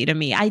sexy to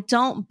me. I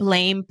don't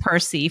blame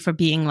Percy for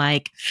being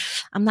like,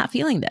 I'm not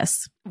feeling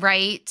this.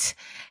 Right.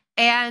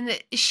 And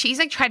she's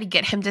like trying to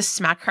get him to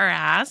smack her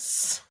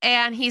ass.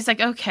 And he's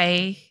like,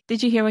 okay.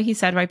 Did you hear what he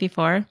said right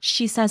before?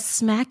 She says,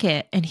 smack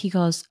it. And he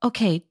goes,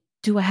 okay,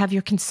 do I have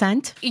your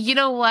consent? You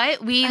know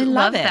what? We I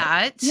love it.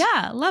 that.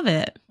 Yeah, love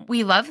it.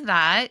 We love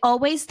that.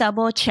 Always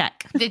double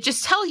check. They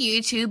just tell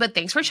you to, but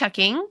thanks for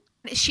checking.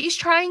 She's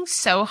trying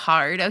so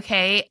hard,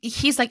 okay?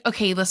 He's like,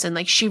 okay, listen,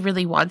 like she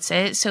really wants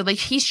it. So like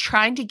he's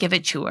trying to give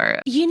it to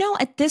her. You know,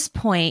 at this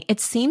point, it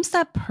seems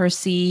that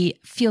Percy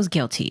feels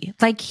guilty.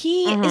 Like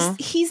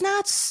he's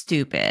not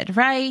stupid,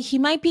 right? He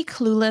might be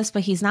clueless,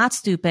 but he's not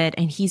stupid.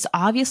 And he's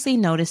obviously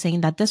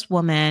noticing that this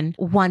woman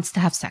wants to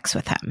have sex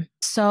with him.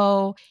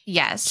 So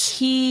yes,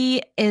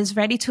 he is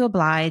ready to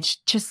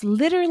oblige, just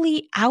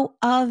literally out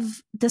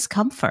of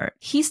discomfort.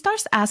 He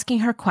starts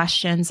asking her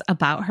questions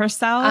about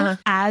herself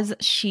as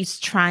she's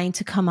trying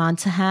to come on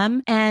to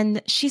him.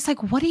 And she's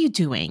like, what are you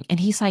doing? And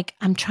he's like,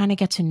 I'm trying to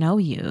get to know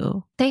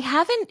you. They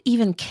haven't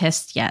even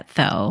kissed yet,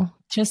 though.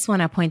 Just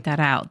want to point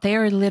that out. They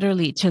are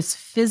literally just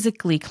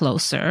physically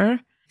closer.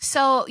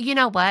 So, you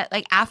know what?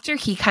 Like after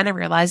he kind of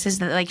realizes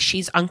that like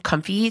she's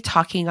uncomfy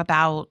talking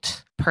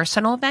about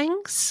personal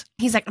things,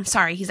 he's like, I'm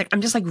sorry. He's like,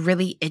 I'm just like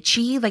really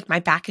itchy. Like my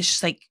back is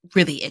just like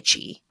really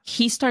itchy.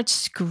 He starts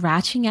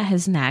scratching at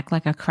his neck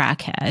like a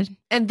crackhead.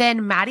 And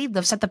then Maddie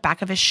lifts at the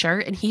back of his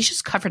shirt and he's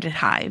just covered in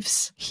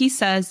hives. He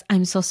says,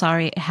 I'm so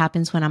sorry. It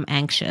happens when I'm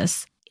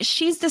anxious.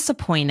 She's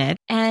disappointed.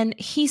 And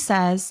he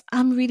says,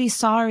 I'm really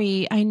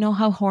sorry. I know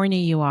how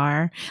horny you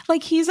are.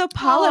 Like he's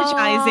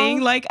apologizing.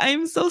 Aww. Like,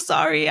 I'm so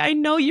sorry. I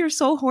know you're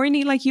so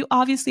horny. Like you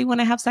obviously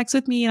want to have sex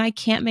with me and I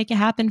can't make it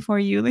happen for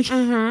you. Like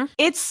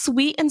it's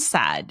sweet and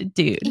sad,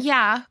 dude.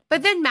 Yeah.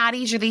 But then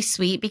Maddie's really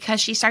sweet because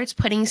she starts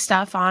putting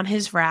stuff on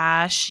his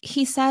rash.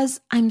 He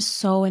says, I'm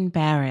so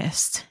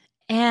embarrassed.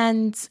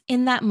 And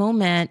in that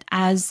moment,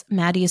 as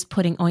Maddie is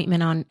putting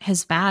ointment on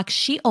his back,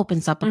 she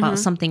opens up about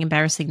something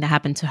embarrassing that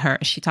happened to her.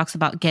 She talks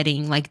about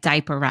getting like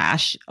diaper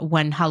rash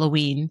one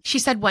Halloween. She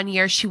said one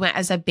year she went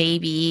as a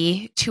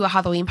baby to a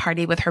Halloween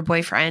party with her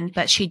boyfriend,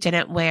 but she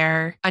didn't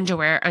wear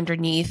underwear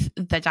underneath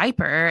the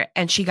diaper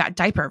and she got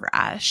diaper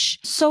rash.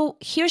 So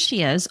here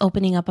she is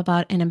opening up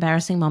about an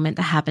embarrassing moment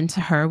that happened to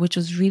her, which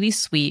was really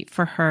sweet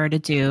for her to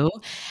do.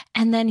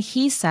 And then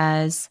he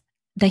says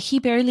that he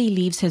barely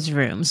leaves his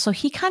room. So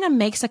he kind of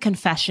makes a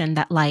confession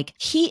that like,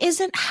 he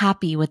isn't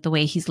happy with the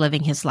way he's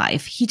living his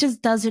life. He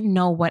just doesn't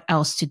know what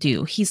else to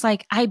do. He's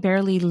like, I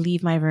barely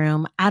leave my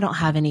room. I don't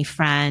have any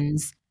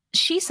friends.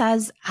 She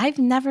says, I've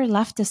never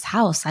left this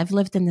house. I've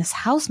lived in this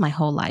house my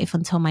whole life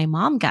until my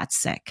mom got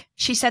sick.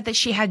 She said that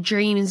she had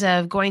dreams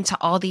of going to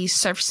all these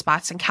surf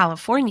spots in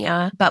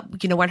California,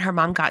 but you know, when her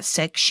mom got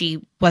sick,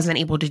 she wasn't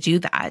able to do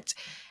that.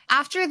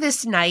 After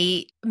this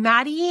night,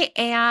 Maddie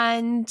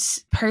and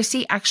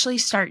Percy actually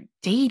start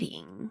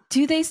dating.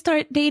 Do they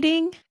start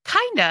dating?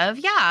 Kind of,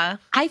 yeah.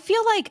 I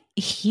feel like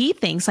he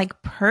thinks,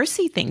 like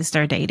Percy thinks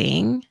they're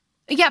dating.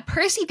 Yeah,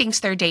 Percy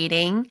thinks they're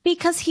dating.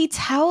 Because he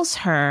tells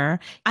her,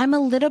 I'm a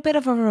little bit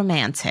of a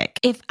romantic.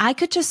 If I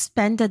could just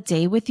spend a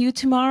day with you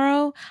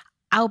tomorrow,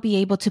 I'll be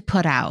able to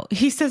put out.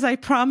 He says, I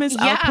promise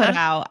I'll put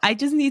out. I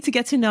just need to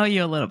get to know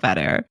you a little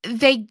better.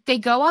 They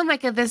go on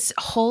like this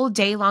whole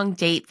day long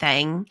date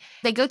thing.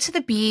 They go to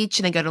the beach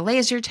and they go to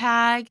laser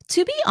tag.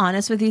 To be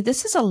honest with you,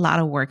 this is a lot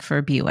of work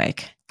for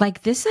Buick.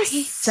 Like this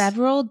is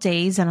several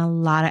days and a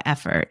lot of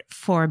effort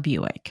for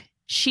Buick.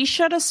 She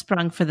should have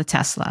sprung for the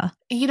Tesla.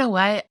 You know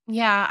what?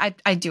 Yeah,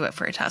 I'd do it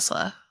for a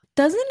Tesla.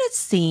 Doesn't it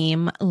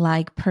seem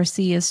like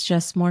Percy is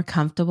just more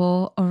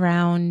comfortable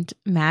around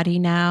Maddie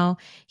now?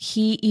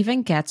 He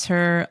even gets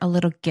her a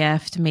little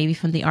gift, maybe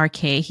from the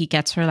arcade. He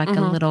gets her like a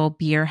little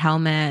beer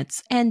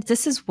helmet. And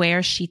this is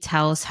where she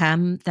tells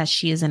him that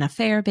she is an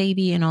affair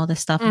baby and all this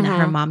stuff and that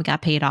her mom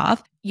got paid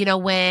off. You know,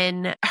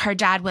 when her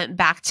dad went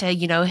back to,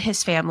 you know,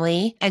 his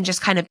family and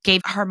just kind of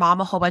gave her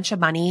mom a whole bunch of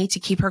money to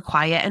keep her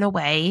quiet and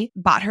away,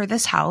 bought her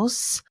this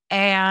house.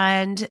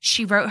 And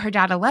she wrote her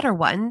dad a letter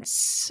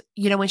once,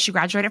 you know, when she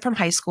graduated from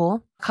high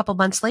school. A couple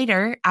months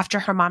later, after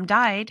her mom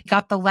died,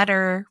 got the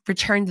letter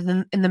returned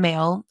in the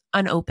mail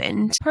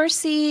unopened.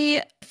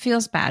 Percy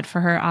feels bad for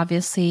her,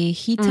 obviously.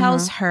 He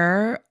tells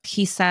her,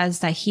 he says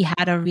that he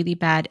had a really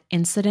bad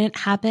incident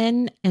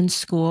happen in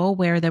school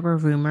where there were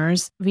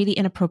rumors, really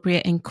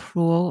inappropriate and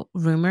cruel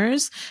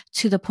rumors,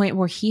 to the point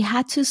where he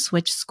had to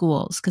switch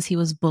schools because he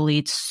was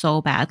bullied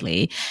so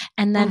badly.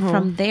 And then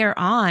from there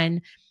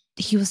on,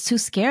 he was too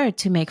scared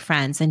to make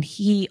friends and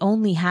he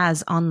only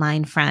has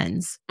online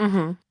friends.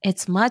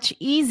 It's much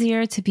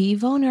easier to be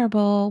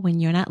vulnerable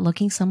when you're not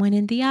looking someone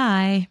in the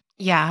eye.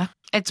 Yeah.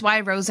 It's why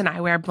Rose and I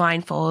wear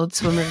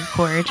blindfolds when we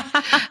record.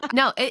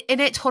 No,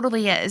 it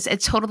totally is.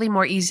 It's totally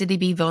more easy to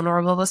be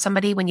vulnerable with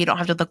somebody when you don't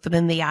have to look them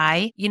in the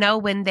eye, you know,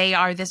 when they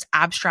are this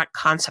abstract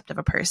concept of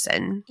a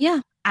person.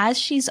 Yeah. As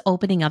she's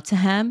opening up to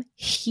him,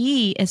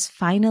 he is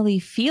finally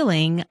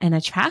feeling an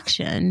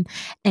attraction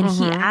and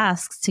he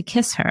asks to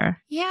kiss her.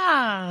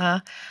 Yeah.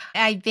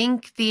 I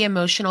think the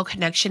emotional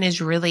connection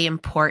is really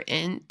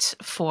important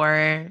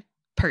for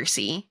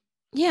Percy.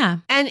 Yeah.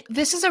 And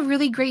this is a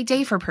really great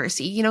day for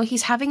Percy. You know,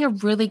 he's having a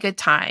really good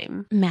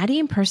time. Maddie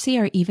and Percy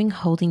are even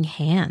holding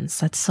hands.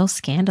 That's so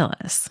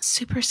scandalous.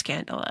 Super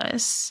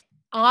scandalous.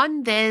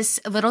 On this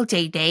little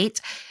day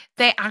date,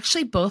 they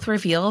actually both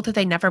reveal that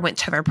they never went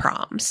to their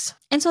proms.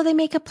 And so they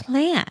make a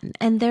plan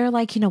and they're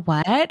like, you know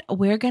what?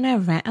 We're going to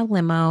rent a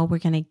limo. We're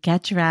going to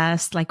get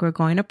dressed like we're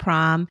going to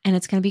prom and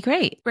it's going to be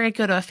great. We're going to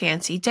go to a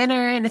fancy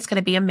dinner and it's going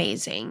to be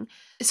amazing.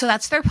 So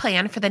that's their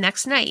plan for the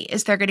next night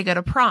is they're going to go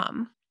to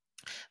prom.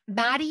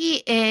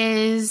 Maddie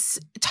is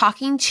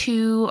talking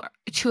to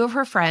two of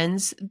her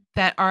friends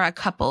that are a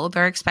couple.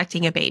 They're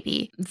expecting a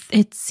baby.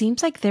 It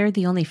seems like they're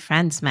the only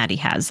friends Maddie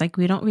has. Like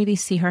we don't really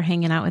see her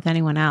hanging out with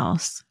anyone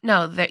else.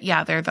 No,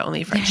 they're the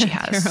only friends she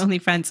has. They're only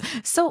friends.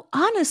 So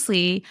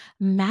honestly,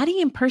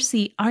 Maddie and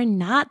Percy are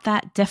not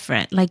that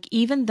different. Like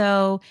even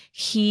though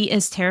he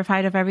is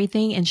terrified of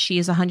everything and she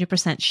is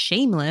 100%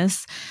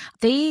 shameless,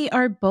 they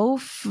are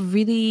both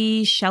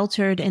really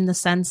sheltered in the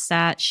sense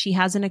that she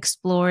hasn't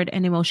explored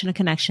an emotional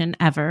connection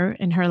ever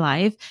in her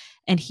life.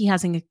 And he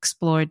hasn't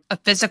explored a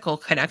physical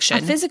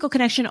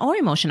connection or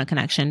emotional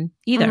connection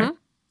either.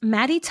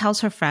 Maddie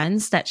tells her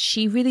friends that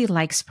she really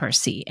likes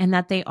Percy and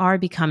that they are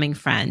becoming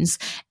friends.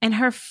 And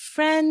her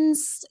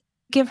friends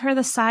give her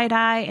the side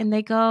eye and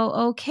they go,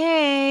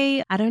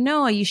 okay, I don't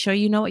know. Are you sure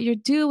you know what you're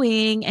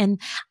doing? And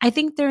I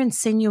think they're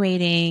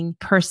insinuating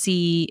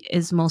Percy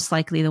is most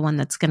likely the one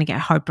that's going to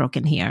get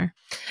heartbroken here.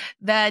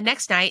 The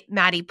next night,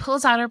 Maddie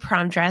pulls out her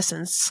prom dress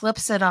and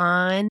slips it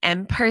on.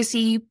 And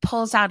Percy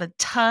pulls out a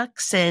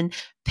tux and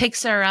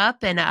picks her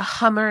up in a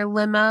Hummer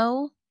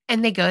limo.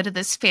 And they go to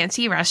this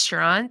fancy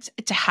restaurant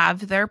to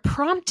have their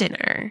prom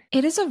dinner.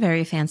 It is a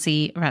very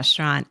fancy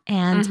restaurant.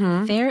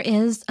 And there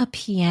is a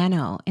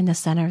piano in the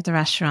center of the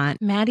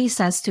restaurant. Maddie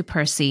says to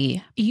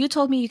Percy, you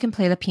told me you can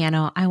play the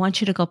piano. I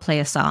want you to go play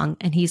a song.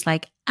 And he's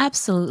like,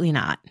 absolutely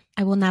not.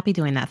 I will not be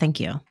doing that.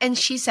 Thank you. And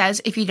she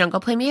says, if you don't go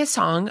play me a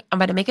song, I'm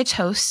going to make a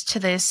toast to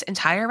this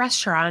entire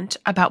restaurant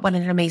about what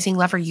an amazing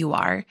lover you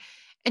are.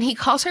 And he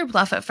calls her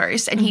bluff at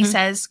first. And he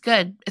says,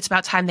 good, it's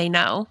about time they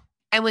know.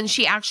 And when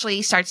she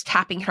actually starts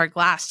tapping her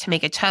glass to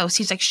make a toast,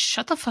 he's like,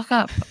 shut the fuck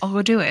up. I'll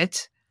go do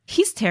it.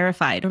 He's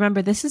terrified.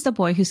 Remember, this is the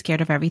boy who's scared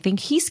of everything.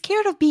 He's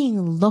scared of being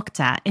looked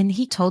at. And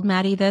he told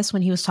Maddie this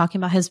when he was talking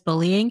about his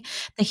bullying,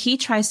 that he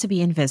tries to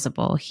be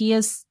invisible. He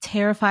is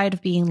terrified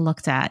of being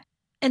looked at.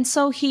 And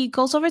so he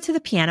goes over to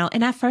the piano.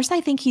 And at first, I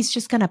think he's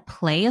just going to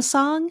play a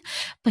song,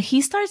 but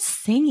he starts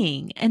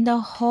singing and the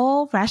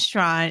whole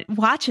restaurant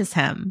watches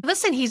him.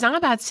 Listen, he's not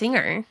a bad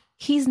singer.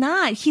 He's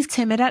not. He's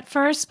timid at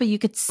first, but you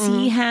could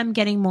see him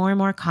getting more and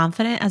more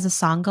confident as the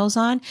song goes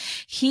on.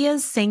 He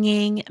is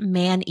singing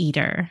Man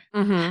Eater,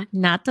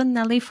 not the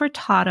Nelly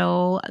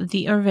Furtado,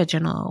 the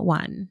original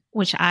one,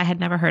 which I had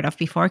never heard of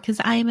before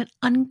because I am an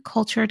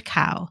uncultured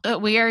cow.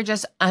 We are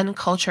just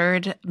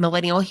uncultured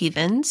millennial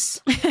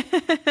heathens.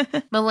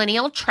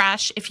 Millennial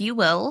trash, if you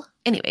will.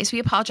 Anyways, we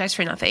apologize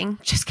for nothing.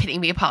 Just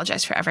kidding. We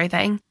apologize for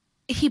everything.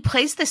 He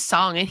plays this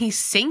song and he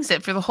sings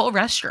it for the whole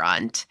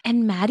restaurant.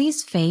 And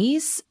Maddie's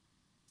face,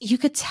 you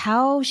could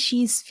tell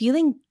she's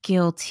feeling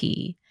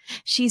guilty.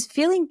 She's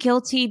feeling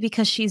guilty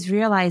because she's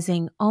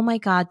realizing, oh my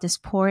God, this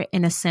poor,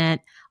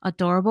 innocent,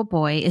 adorable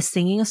boy is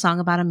singing a song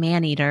about a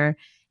man eater,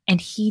 and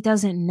he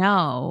doesn't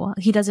know,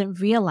 he doesn't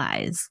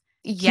realize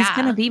he's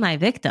going to Yeah. be my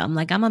victim.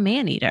 Like, I'm a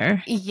man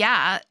eater.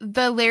 Yeah.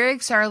 The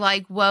lyrics are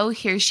like, whoa,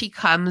 here she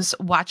comes.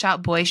 Watch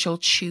out, boy, she'll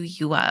chew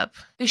you up.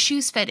 The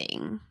shoe's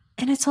fitting.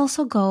 And it's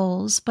also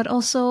goals, but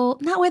also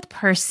not with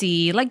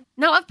Percy. Like,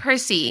 No, of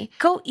Percy.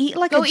 go eat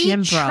like Go a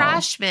gym eat bro.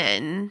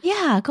 Trashman.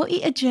 Yeah, go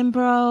eat a gym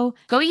bro.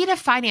 Go eat a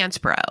finance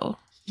bro.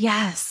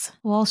 Yes,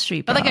 Wall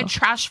Street bro. But like a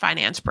trash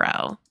finance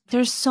bro.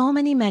 There's so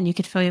many men you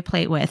could fill your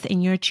plate with,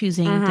 and you're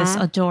choosing this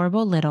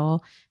adorable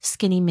little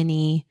skinny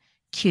mini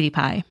cutie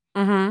pie.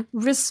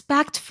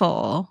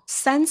 Respectful,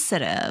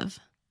 sensitive.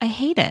 I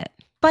hate it.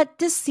 But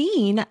this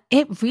scene,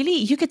 it really,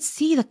 you could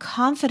see the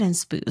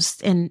confidence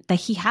boost that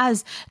he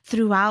has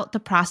throughout the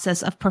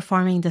process of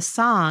performing the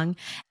song.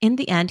 In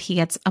the end, he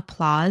gets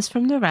applause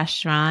from the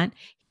restaurant.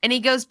 And he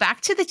goes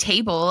back to the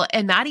table,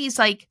 and Maddie's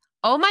like,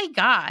 oh my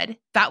God,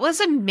 that was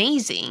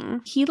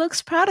amazing. He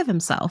looks proud of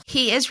himself.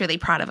 He is really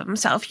proud of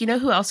himself. You know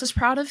who else is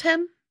proud of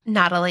him?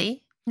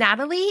 Natalie.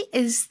 Natalie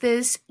is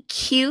this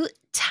cute,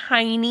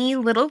 tiny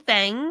little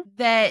thing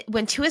that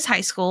went to his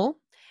high school.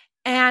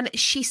 And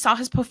she saw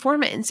his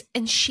performance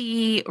and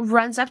she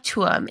runs up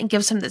to him and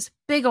gives him this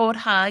big old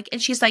hug.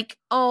 And she's like,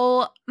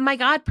 oh my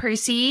God,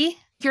 Percy,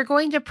 you're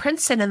going to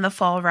Princeton in the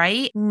fall,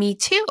 right? Me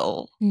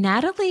too.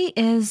 Natalie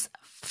is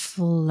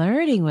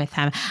flirting with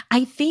him.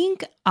 I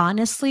think,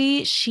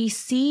 honestly, she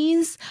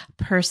sees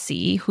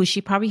Percy, who she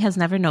probably has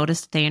never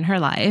noticed a day in her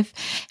life.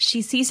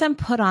 She sees him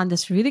put on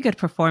this really good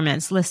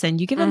performance. Listen,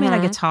 you give a man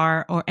a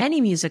guitar or any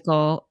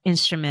musical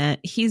instrument,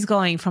 he's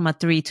going from a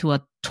 3 to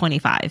a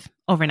 25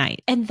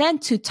 overnight. And then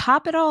to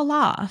top it all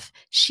off,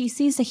 she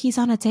sees that he's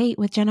on a date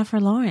with Jennifer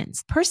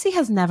Lawrence. Percy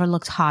has never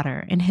looked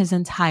hotter in his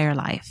entire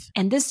life.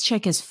 And this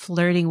chick is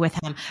flirting with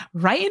him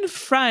right in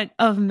front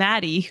of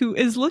Maddie, who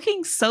is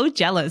looking so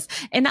jealous.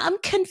 And I'm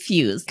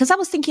confused because I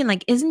was thinking,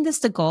 like, isn't this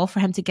the goal for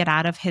him to get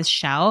out of his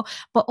shell?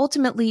 But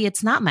ultimately,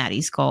 it's not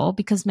Maddie's goal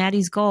because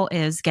Maddie's goal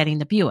is getting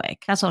the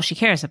Buick. That's all she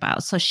cares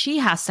about. So she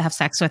has to have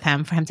sex with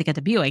him for him to get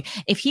the Buick.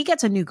 If he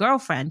gets a new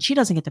girlfriend, she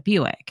doesn't get the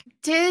Buick.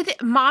 Did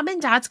mom and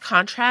dad's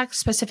contract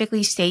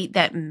specifically state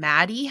that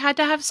Maddie had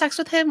to have sex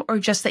with him or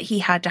just that he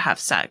had to have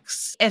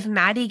sex? If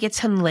Maddie gets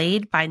him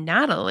laid by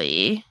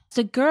Natalie...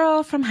 The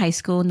girl from high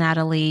school,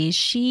 Natalie,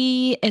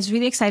 she is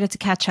really excited to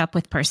catch up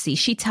with Percy.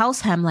 She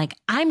tells him, like,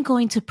 I'm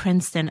going to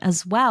Princeton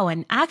as well.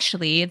 And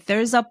actually,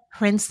 there's a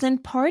Princeton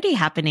party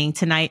happening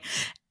tonight.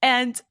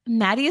 And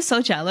Maddie is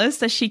so jealous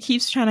that she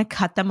keeps trying to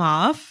cut them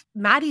off.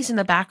 Maddie's in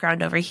the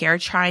background over here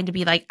trying to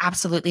be like,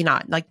 absolutely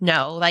not. Like,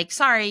 no, like,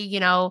 sorry, you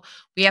know,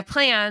 we have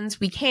plans.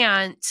 We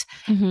can't.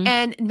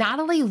 And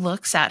Natalie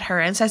looks at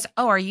her and says,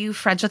 oh, are you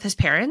friends with his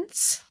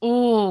parents?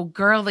 Oh,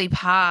 girly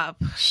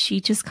pop.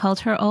 She just called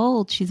her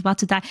old. She's about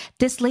to die.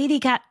 This lady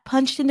got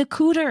punched in the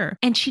cooter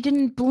and she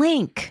didn't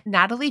blink.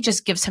 Natalie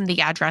just gives him the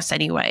address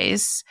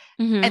anyways.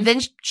 And then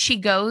she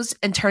goes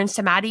and turns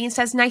to Maddie and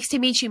says, nice to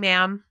meet you,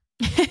 ma'am.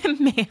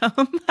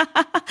 Ma'am.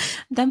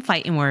 Them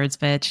fighting words,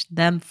 bitch.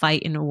 Them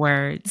fighting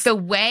words. The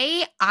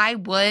way I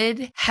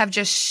would have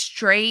just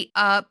straight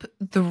up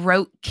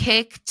throat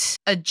kicked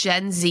a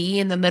Gen Z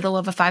in the middle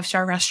of a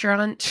 5-star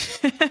restaurant.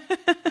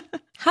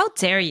 How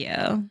dare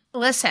you?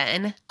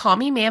 Listen, call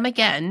me ma'am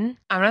again.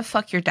 I'm going to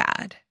fuck your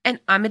dad. And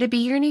I'm going to be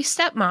your new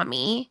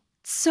stepmommy.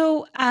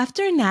 So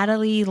after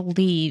Natalie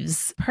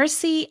leaves,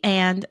 Percy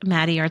and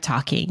Maddie are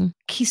talking.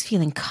 He's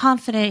feeling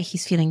confident.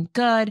 He's feeling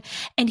good.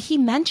 And he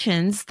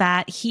mentions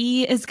that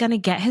he is going to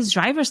get his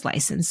driver's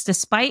license.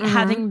 Despite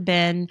having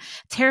been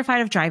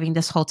terrified of driving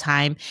this whole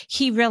time,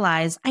 he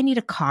realized, I need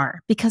a car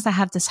because I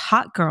have this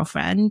hot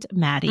girlfriend,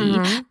 Maddie,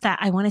 that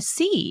I want to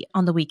see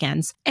on the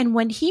weekends. And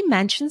when he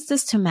mentions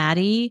this to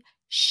Maddie,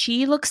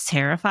 she looks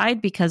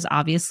terrified because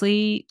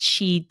obviously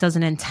she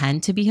doesn't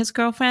intend to be his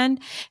girlfriend.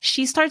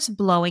 She starts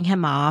blowing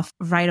him off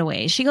right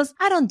away. She goes,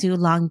 I don't do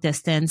long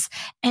distance.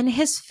 And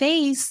his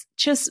face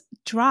just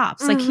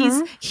drops. Like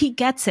he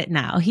gets it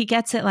now. He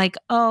gets it like,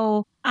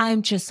 oh,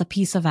 I'm just a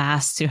piece of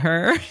ass to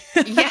her.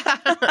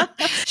 Yeah.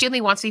 She only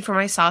wants me for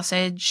my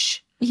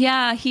sausage.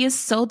 Yeah. He is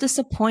so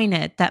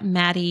disappointed that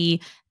Maddie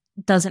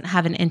doesn't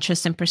have an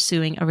interest in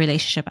pursuing a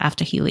relationship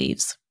after he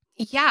leaves.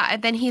 Yeah.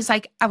 And then he's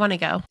like, I want to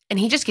go. And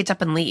he just gets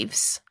up and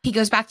leaves. He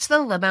goes back to the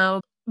limo.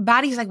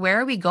 Maddie's like,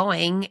 where are we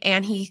going?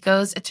 And he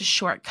goes, it's a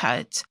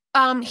shortcut.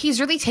 He's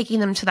really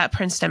taking them to that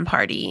Princeton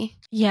party.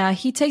 Yeah,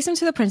 he takes him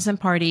to the Princeton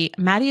party.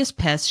 Maddie is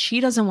pissed. She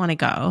doesn't want to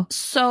go.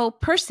 So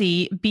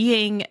Percy,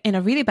 being in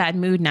a really bad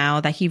mood now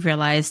that he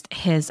realized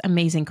his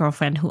amazing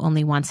girlfriend who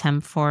only wants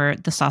him for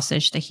the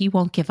sausage that he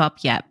won't give up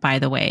yet, by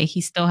the way. He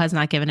still has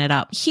not given it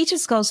up. He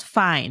just goes,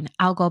 fine,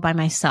 I'll go by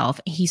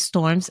myself. He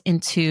storms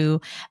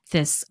into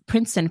this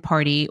Princeton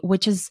party,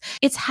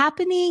 it's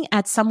happening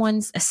at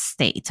someone's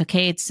estate,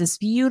 okay? It's this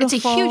beautiful...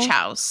 It's a huge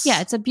house. Yeah,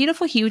 it's a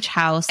beautiful, huge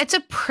house. It's a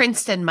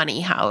Princeton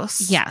money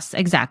house. Yes,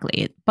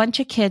 exactly. A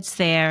bunch of kids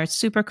there,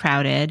 super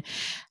crowded.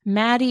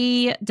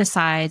 Maddie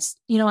decides,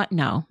 you know what?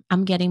 No,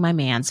 I'm getting my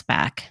mans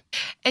back.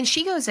 And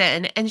she goes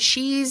in and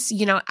she's,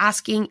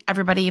 asking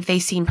everybody if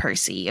they've seen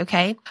Percy.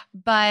 Okay.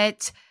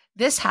 But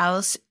this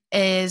house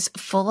is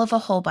full of a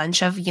whole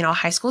bunch of,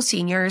 high school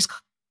seniors,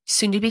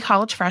 soon to be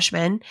college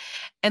freshmen.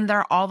 And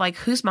they're all like,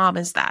 whose mom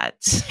is that?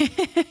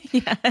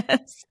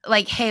 Yes.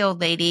 Like, hey,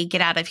 old lady,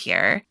 get out of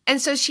here.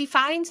 And so she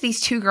finds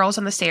these two girls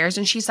on the stairs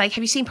and she's like,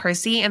 have you seen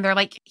Percy? And they're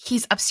like,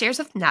 he's upstairs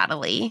with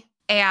Natalie.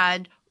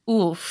 And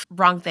oof,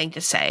 wrong thing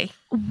to say.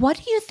 What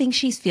do you think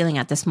she's feeling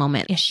at this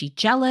moment? Is she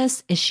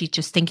jealous? Is she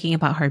just thinking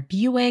about her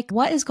Buick?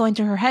 What is going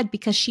through her head?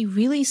 Because she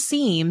really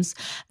seems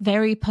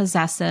very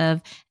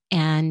possessive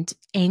and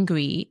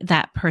angry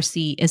that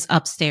Percy is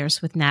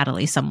upstairs with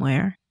Natalie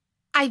somewhere.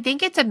 I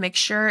think it's a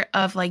mixture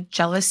of like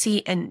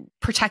jealousy and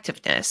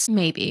protectiveness.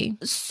 Maybe.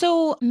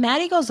 So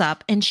Maddie goes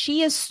up and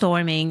she is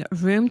storming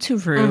room to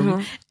room.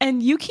 Mm-hmm.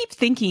 And you keep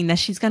thinking that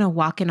she's going to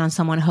walk in on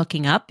someone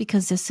hooking up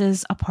because this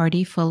is a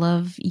party full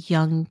of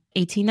young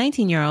 18,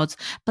 19-year-olds.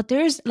 But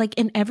there's like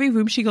in every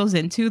room she goes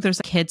into,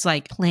 there's kids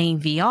like playing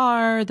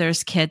VR.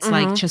 There's kids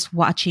like just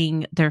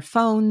watching their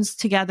phones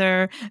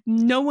together.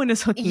 No one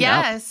is hooking up.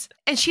 Yes.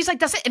 And she's like,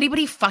 doesn't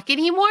anybody fuck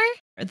anymore?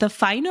 The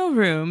final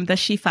room that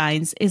she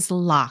finds is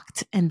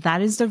locked, and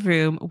that is the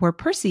room where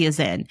Percy is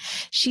in.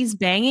 She's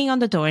banging on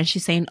the door and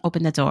she's saying,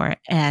 open the door.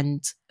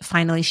 And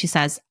finally she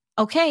says,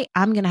 okay,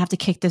 I'm going to have to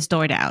kick this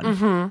door down.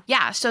 Mm-hmm.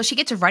 Yeah. So she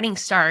gets a running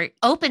start,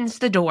 opens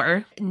the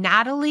door.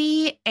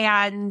 Natalie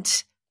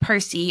and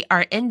Percy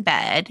are in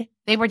bed.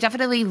 They were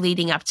definitely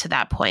leading up to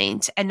that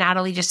point. And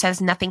Natalie just says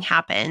nothing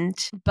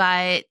happened,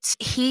 but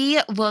he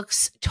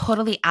looks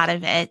totally out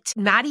of it.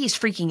 Maddie is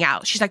freaking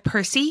out. She's like,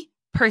 Percy?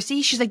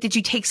 She's like, did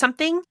you take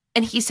something?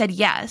 And he said,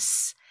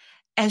 yes.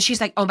 And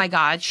she's like, oh my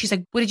God. She's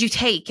like, what did you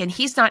take? And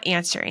he's not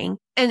answering.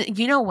 And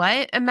you know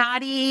what?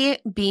 Maddie,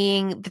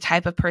 being the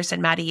type of person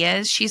Maddie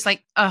is, she's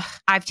like, ugh,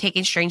 I've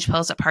taken strange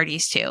pills at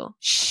parties too.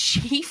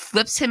 She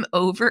flips him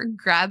over,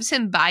 grabs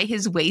him by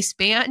his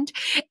waistband,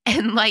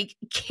 and like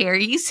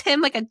carries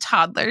him like a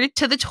toddler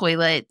to the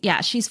toilet.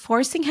 Yeah, she's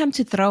forcing him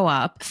to throw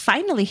up.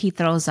 Finally, he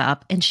throws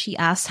up and she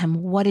asks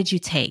him, what did you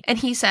take? And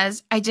he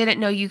says, I didn't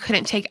know you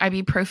couldn't take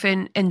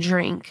ibuprofen and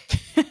drink.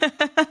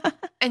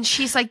 And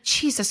she's like,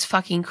 Jesus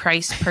fucking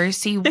Christ,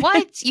 Percy,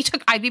 what? You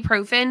took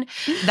ibuprofen?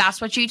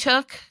 That's what you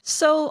took?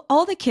 So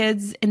all the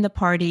kids in the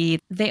party,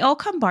 they all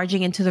come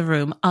barging into the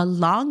room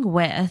along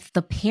with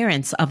the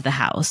parents of the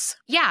house.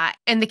 Yeah.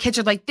 And the kids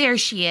are like, there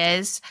she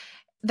is.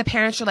 The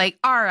parents are like,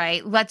 all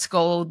right, let's go,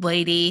 old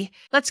lady.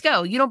 Let's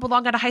go. You don't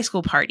belong at a high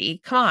school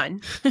party. Come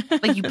on.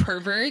 Like, you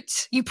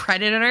pervert, you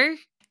predator.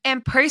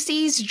 And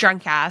Percy's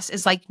drunk ass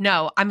is like,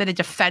 no, I'm going to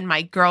defend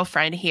my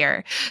girlfriend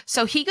here.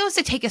 So he goes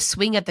to take a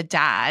swing at the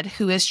dad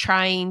who is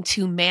trying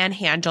to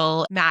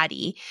manhandle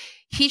Maddie.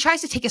 He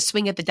tries to take a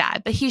swing at the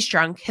dad, but he's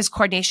drunk. His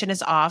coordination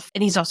is off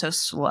and he's also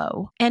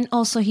slow. And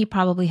also he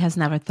probably has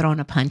never thrown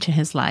a punch in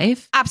his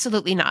life.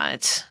 Absolutely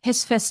not.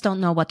 His fists don't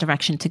know what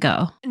direction to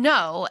go.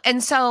 No.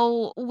 And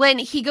so when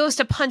he goes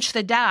to punch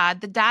the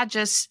dad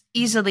just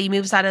easily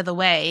moves out of the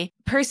way.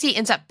 Percy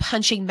ends up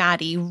punching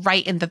Maddie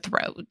right in the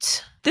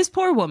throat. This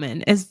poor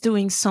woman is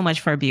doing so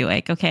much for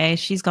Buick, okay?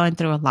 She's going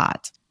through a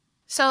lot.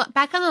 So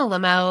back on the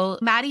limo,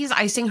 Maddie's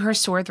icing her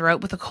sore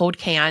throat with a cold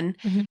can.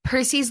 Mm-hmm.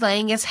 Percy's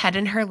laying his head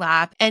in her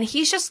lap and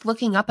he's just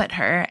looking up at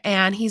her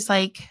and he's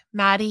like,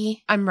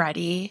 Maddie, I'm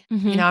ready.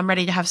 Mm-hmm. I'm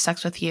ready to have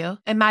sex with you.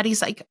 And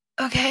Maddie's like,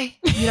 okay.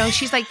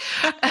 She's like,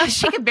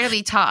 she can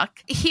barely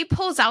talk. He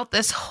pulls out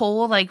this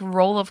whole like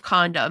roll of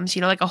condoms,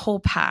 like a whole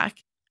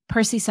pack.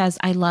 Percy says,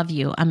 I love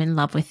you. I'm in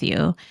love with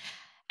you.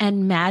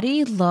 And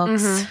Maddie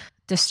looks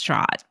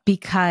distraught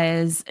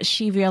because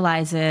she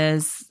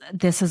realizes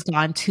this has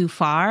gone too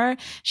far.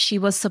 She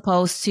was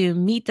supposed to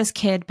meet this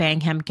kid, bang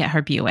him, get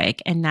her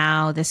Buick, and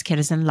now this kid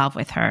is in love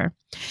with her.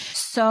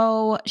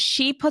 So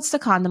she puts the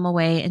condom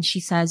away and she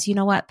says, you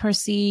know what,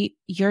 Percy,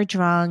 you're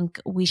drunk.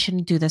 We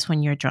shouldn't do this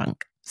when you're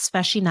drunk.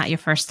 Especially not your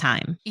first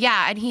time.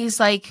 Yeah. And he's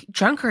like,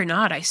 drunk or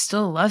not, I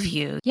still love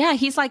you. Yeah.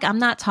 He's like, I'm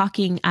not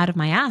talking out of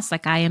my ass.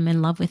 Like, I am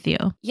in love with you.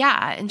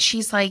 Yeah. And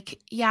she's like,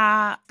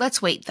 yeah,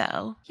 let's wait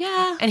though.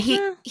 Yeah. And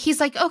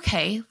he's like,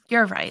 okay,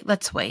 you're right.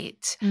 Let's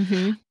wait.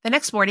 Mm-hmm. The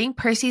next morning,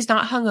 Percy's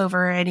not hungover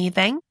or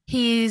anything.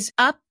 He's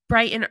up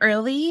bright and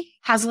early,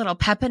 has a little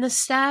pep in his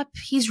step.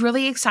 He's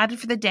really excited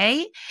for the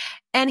day.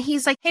 And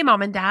he's like, hey,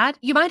 mom and dad,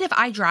 you mind if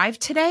I drive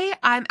today?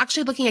 I'm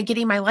actually looking at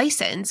getting my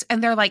license.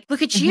 And they're like,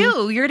 look at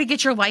you. You're going to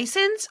get your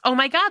license? Oh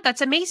my God,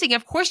 that's amazing.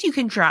 Of course you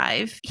can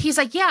drive. He's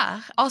like,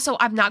 yeah. Also,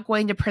 I'm not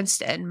going to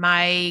Princeton.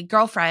 My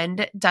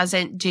girlfriend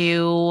doesn't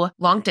do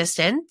long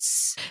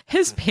distance.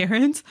 His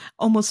parents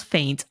almost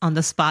faint on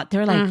the spot.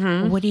 They're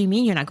like, what do you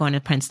mean you're not going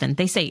to Princeton?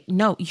 They say,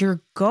 no,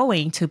 you're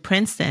going to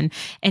Princeton.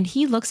 And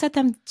he looks at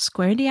them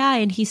square in the eye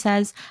and he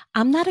says,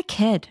 I'm not a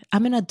kid.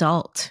 I'm an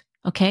adult.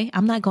 Okay,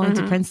 I'm not going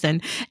to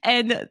Princeton.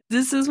 And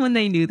this is when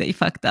they knew they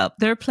fucked up.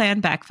 Their plan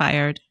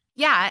backfired.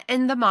 Yeah.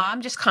 And the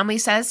mom just calmly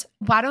says,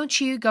 why don't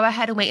you go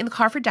ahead and wait in the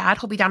car for dad?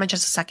 He'll be down in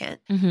just a second.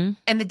 Mm-hmm.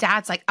 And the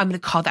dad's like, I'm going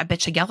to call that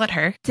bitch and yell at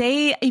her.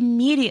 They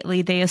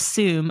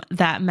assume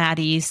that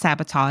Maddie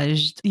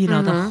sabotaged,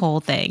 the whole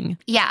thing.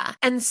 Yeah.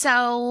 And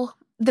so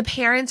the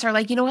parents are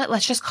like, you know what?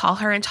 Let's just call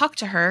her and talk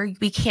to her.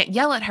 We can't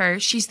yell at her.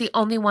 She's the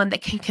only one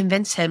that can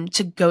convince him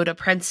to go to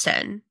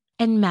Princeton.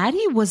 And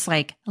Maddie was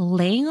like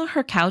laying on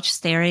her couch,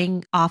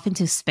 staring off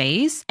into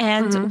space.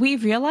 And we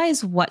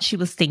realize what she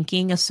was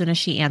thinking as soon as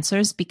she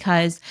answers,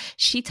 because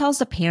she tells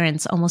the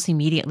parents almost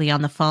immediately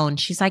on the phone.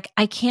 She's like,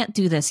 I can't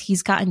do this.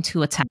 He's gotten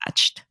too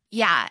attached.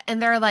 Yeah.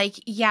 And they're like,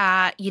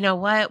 yeah, you know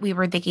what? We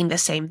were thinking the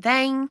same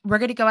thing. We're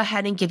going to go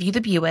ahead and give you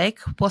the Buick.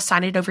 We'll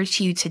sign it over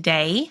to you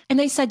today. And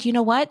they said, you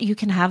know what? You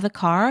can have the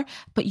car,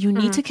 but you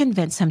need to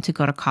convince him to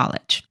go to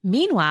college.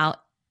 Meanwhile,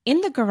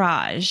 in the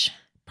garage,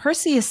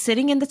 Percy is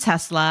sitting in the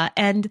Tesla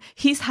and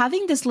he's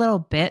having this little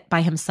bit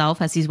by himself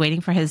as he's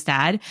waiting for his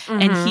dad.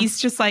 And he's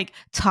just like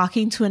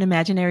talking to an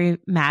imaginary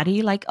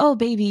Maddie, like, oh,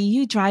 baby,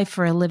 you drive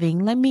for a living.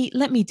 Let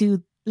me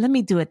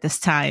do it this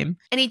time.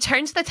 And he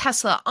turns the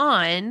Tesla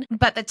on,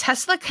 but the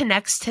Tesla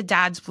connects to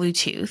dad's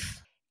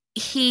Bluetooth.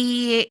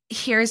 He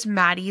hears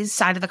Maddie's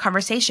side of the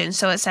conversation.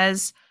 So it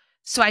says,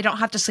 so I don't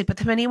have to sleep with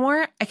him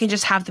anymore. I can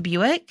just have the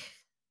Buick.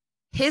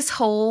 His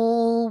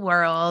whole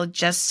world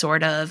just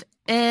sort of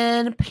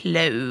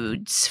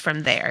implodes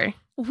from there.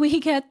 We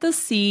get the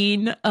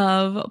scene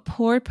of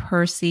poor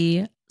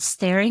Percy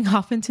staring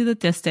off into the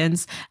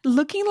distance,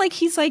 looking like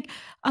he's like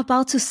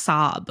about to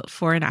sob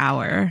for an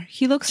hour.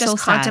 He looks just so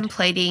sad.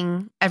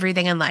 Contemplating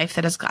everything in life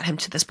that has got him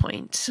to this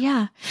point.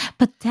 Yeah.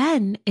 But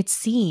then it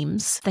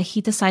seems that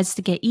he decides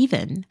to get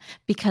even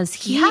because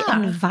he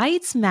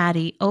invites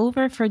Maddie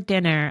over for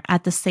dinner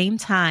at the same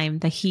time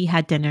that he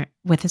had dinner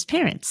with his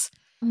parents.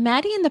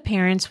 Maddie and the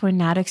parents were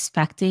not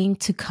expecting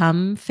to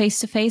come face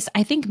to face.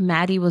 I think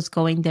Maddie was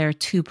going there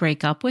to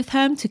break up with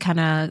him, to kind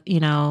of,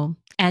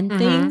 end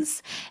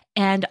things.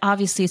 And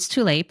obviously it's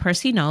too late.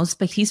 Percy knows,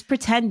 but he's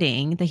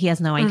pretending that he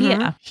has no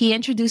idea. He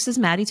introduces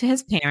Maddie to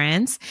his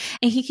parents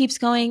and he keeps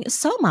going,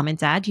 so mom and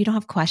dad, you don't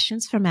have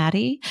questions for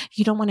Maddie?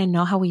 You don't want to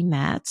know how we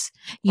met?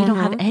 You don't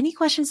have any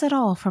questions at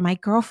all for my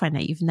girlfriend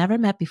that you've never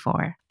met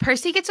before?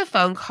 Percy gets a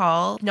phone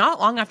call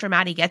not long after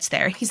Maddie gets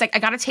there. He's like, I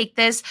got to take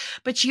this,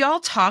 but y'all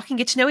talk and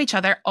get to know each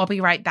other. I'll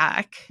be right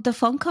back. The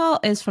phone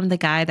call is from the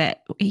guy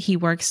that he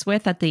works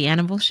with at the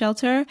animal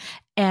shelter.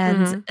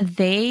 And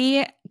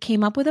they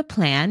came up with a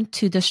plan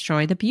to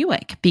destroy the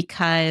Buick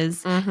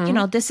because,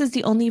 this is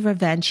the only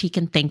revenge he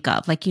can think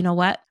of. Like, you know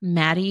what?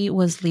 Maddie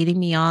was leading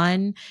me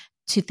on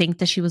to think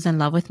that she was in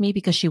love with me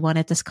because she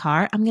wanted this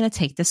car. I'm going to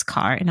take this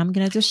car and I'm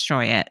going to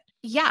destroy it.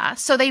 Yeah.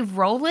 So they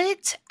roll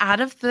it out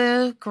of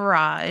the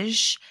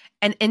garage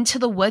and into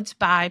the woods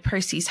by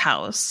Percy's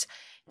house.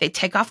 They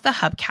take off the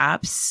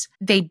hubcaps.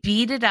 They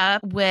beat it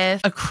up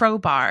with a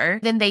crowbar.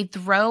 Then they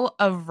throw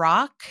a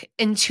rock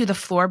into the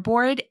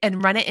floorboard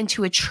and run it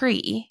into a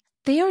tree.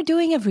 They are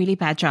doing a really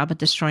bad job at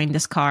destroying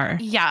this car.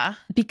 Yeah.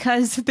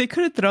 Because they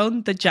could have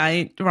thrown the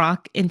giant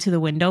rock into the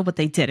window, but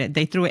they didn't.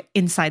 They threw it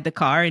inside the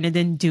car and it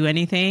didn't do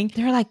anything.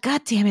 They're like,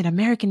 God damn it,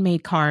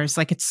 American-made cars.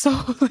 Like, it's so...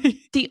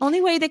 The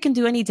only way they can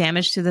do any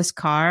damage to this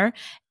car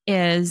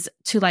is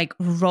to, like,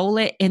 roll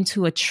it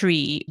into a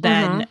tree,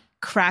 then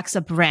cracks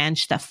a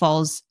branch that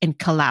falls and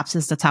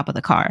collapses the top of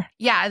the car.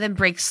 Yeah, and then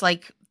breaks,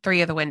 like,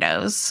 3 of the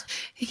windows.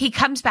 He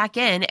comes back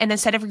in, and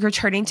instead of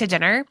returning to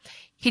dinner,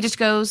 he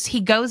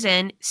goes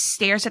in,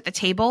 stares at the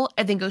table,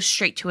 and then goes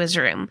straight to his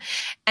room.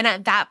 And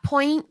at that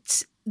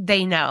point,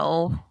 they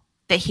know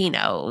that he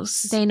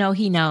knows. They know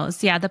he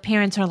knows. Yeah, the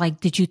parents are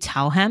like, did you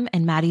tell him?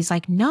 And Maddie's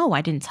like, no,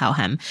 I didn't tell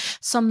him.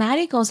 So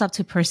Maddie goes up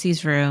to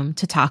Percy's room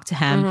to talk to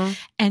him.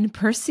 And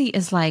Percy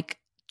is like,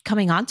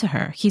 coming on to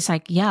her. He's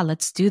like, yeah,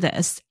 let's do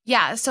this.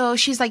 Yeah. So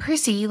she's like,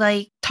 Percy,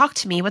 like, talk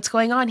to me. What's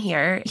going on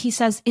here? He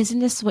says, isn't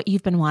this what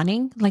you've been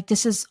wanting? Like,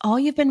 this is all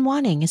you've been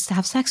wanting is to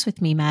have sex with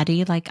me,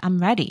 Maddie. Like, I'm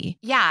ready.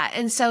 Yeah.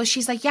 And so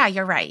she's like, yeah,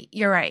 you're right.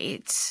 You're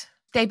right.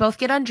 They both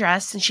get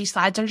undressed and she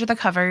slides under the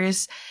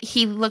covers.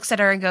 He looks at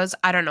her and goes,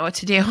 I don't know what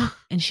to do.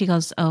 And she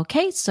goes,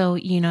 okay, so,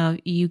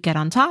 you get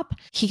on top.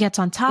 He gets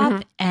on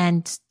top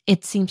and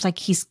it seems like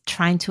he's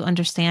trying to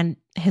understand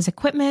his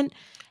equipment.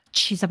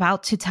 She's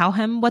about to tell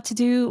him what to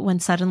do when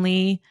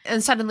suddenly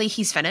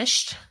he's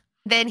finished.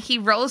 Then he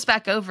rolls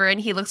back over and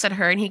he looks at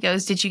her and he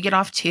goes, did you get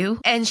off too?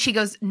 And she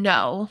goes,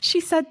 no. She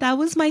said, that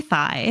was my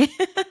thigh.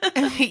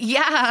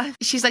 Yeah.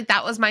 She's like,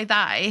 that was my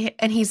thigh.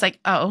 And he's like,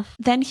 oh.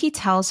 Then he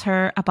tells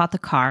her about the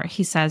car.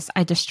 He says,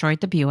 I destroyed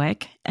the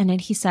Buick. And then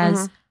he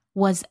says,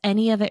 was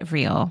any of it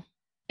real?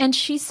 And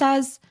she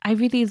says, I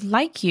really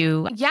like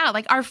you. Yeah,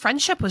 like our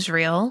friendship was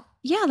real.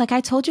 Yeah, like I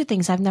told you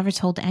things I've never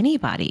told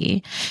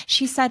anybody.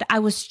 She said, I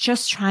was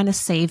just trying to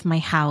save my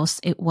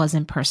house. It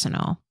wasn't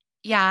personal.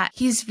 Yeah,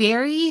 he's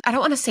very, I don't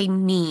want to say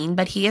mean,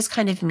 but he is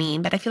kind of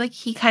mean, but I feel like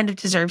he kind of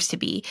deserves to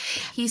be.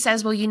 He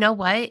says, well, you know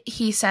what?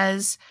 He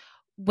says,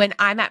 when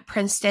I'm at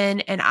Princeton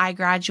and I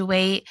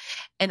graduate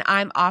and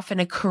I'm off in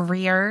a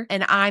career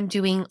and I'm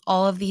doing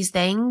all of these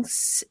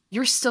things,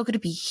 you're still going to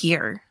be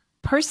here.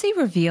 Percy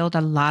revealed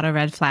a lot of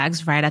red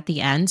flags right at the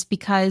end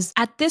because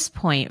at this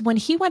point, when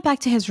he went back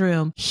to his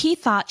room, he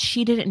thought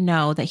she didn't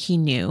know that he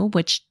knew,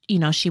 which,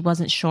 she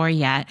wasn't sure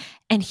yet.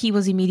 And he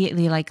was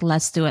immediately like,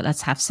 let's do it.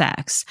 Let's have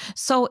sex.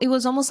 So it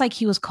was almost like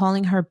he was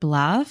calling her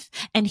bluff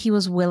and he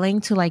was willing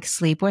to like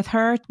sleep with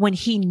her when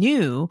he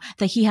knew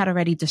that he had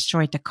already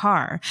destroyed the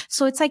car.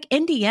 So it's like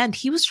in the end,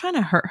 he was trying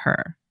to hurt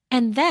her.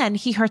 And then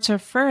he hurts her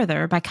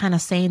further by kind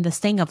of saying this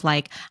thing of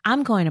like,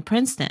 I'm going to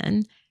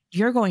Princeton.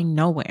 You're going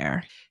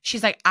nowhere.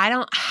 She's like, I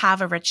don't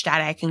have a rich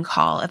dad I can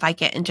call if I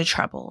get into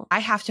trouble. I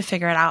have to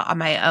figure it out on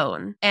my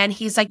own. And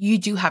he's like, you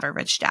do have a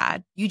rich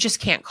dad. You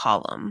just can't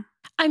call him.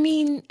 I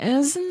mean,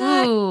 isn't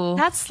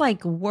that's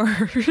like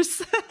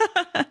worse.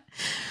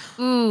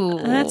 Ooh.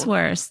 That's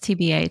worse,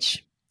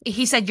 TBH.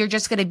 He said,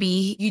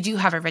 you do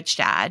have a rich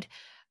dad.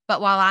 But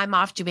while I'm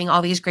off doing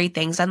all these great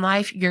things in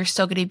life, you're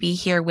still going to be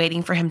here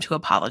waiting for him to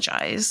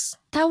apologize.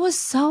 That was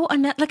so,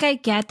 like, I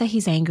get that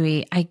he's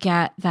angry. I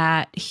get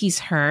that he's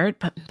hurt.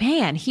 But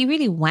man, he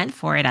really went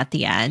for it at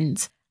the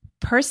end.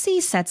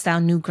 Percy sets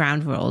down new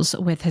ground rules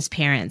with his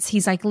parents.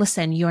 He's like,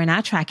 listen, you're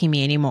not tracking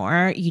me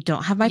anymore. You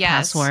don't have my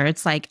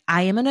passwords. Like,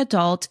 I am an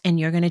adult and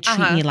you're going to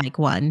treat me like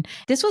one.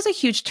 This was a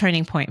huge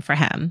turning point for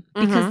him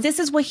because this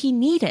is what he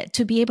needed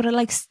to be able to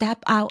like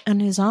step out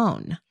on his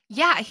own.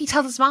 Yeah, he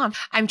tells his mom,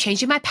 I'm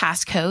changing my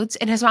passcodes.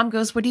 And his mom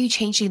goes, what are you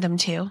changing them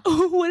to?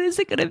 What is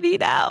it going to be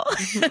now?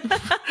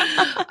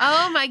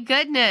 Oh my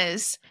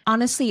goodness.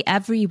 Honestly,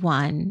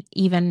 everyone,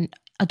 even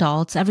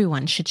adults,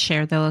 everyone should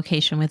share their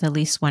location with at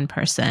least one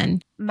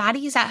person.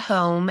 Maddie's at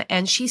home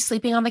and she's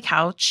sleeping on the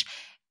couch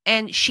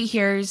and she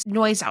hears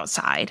noise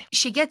outside.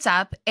 She gets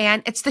up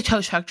and it's the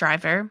tow truck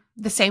driver,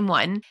 the same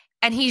one.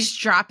 And he's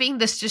dropping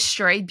this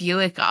destroyed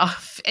Buick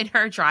off in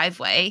her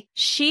driveway.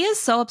 She is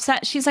so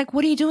upset. She's like,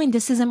 what are you doing?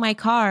 This isn't my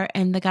car.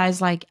 And the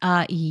guy's like,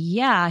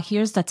 yeah,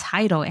 here's the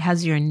title. It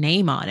has your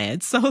name on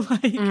it. So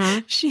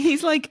like,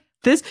 she's like,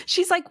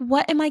 she's like,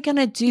 what am I going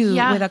to do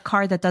with a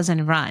car that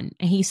doesn't run?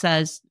 And he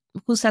says,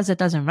 who says it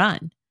doesn't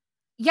run?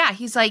 Yeah,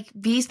 he's like,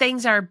 these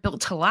things are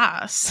built to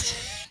last.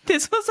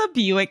 This was a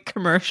Buick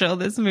commercial,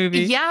 this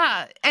movie.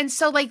 Yeah. And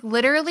so like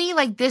literally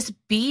like this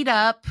beat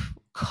up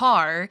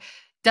car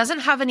doesn't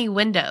have any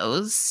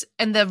windows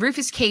and the roof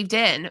is caved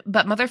in,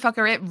 but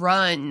motherfucker, it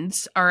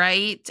runs. All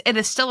right. It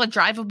is still a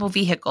drivable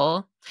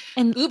vehicle.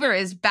 And Uber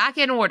is back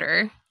in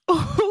order.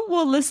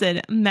 Well,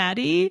 listen,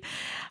 Maddie,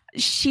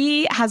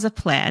 she has a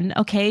plan.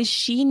 Okay.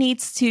 She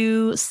needs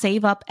to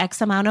save up X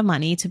amount of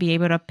money to be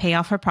able to pay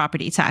off her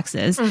property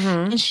taxes.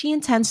 And she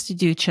intends to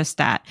do just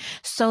that.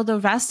 So the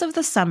rest of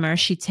the summer,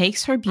 she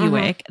takes her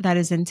Buick that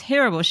is in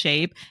terrible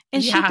shape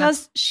and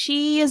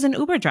she is an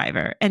Uber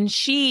driver. And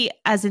she,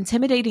 as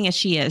intimidating as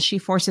she is, she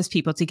forces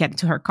people to get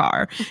into her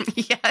car.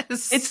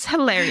 Yes. It's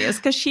hilarious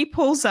because she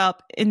pulls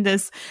up in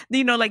this,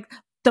 like,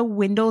 the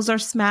windows are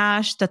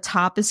smashed. The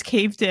top is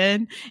caved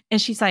in.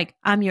 And she's like,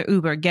 I'm your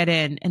Uber, get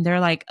in. And they're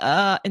like,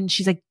 and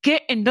she's like,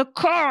 get in the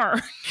car.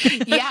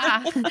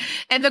 Yeah.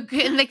 And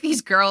like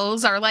these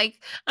girls are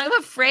like, I'm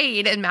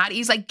afraid. And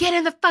Maddie's like, get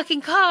in the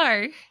fucking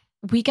car.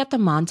 We get the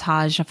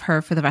montage of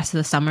her for the rest of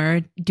the summer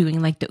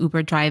doing like the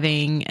Uber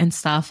driving and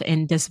stuff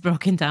in this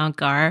broken down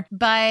car.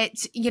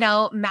 But,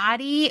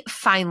 Maddie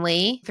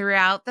finally,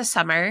 throughout the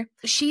summer,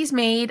 she's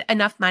made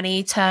enough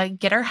money to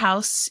get her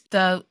house,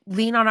 the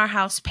lien on our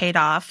house paid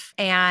off,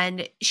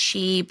 and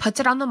she puts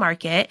it on the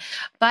market.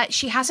 But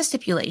she has a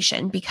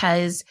stipulation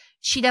because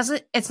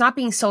it's not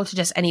being sold to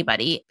just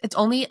anybody. It's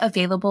only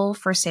available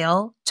for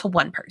sale to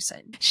one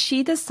person.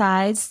 She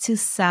decides to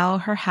sell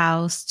her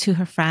house to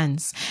her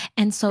friends.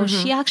 And so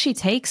she actually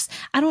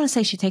I don't want to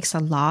say she takes a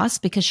loss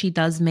because she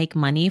does make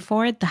money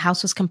for it. The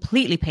house was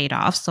completely paid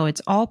off. So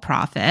it's all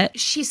profit.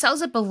 She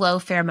sells it below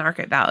fair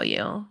market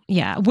value.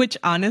 Yeah. Which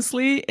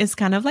honestly is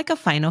kind of like a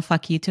final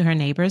fuck you to her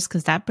neighbors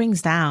because that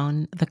brings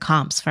down the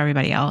comps for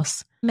everybody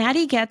else.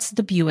 Maddie gets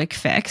the Buick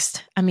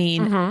fixed. I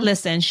mean,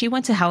 listen, she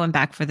went to hell and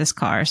back for this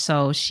car.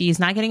 So she's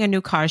not getting a new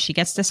car. She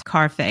gets this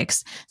car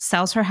fixed,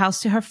 sells her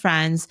house to her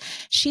friends.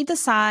 She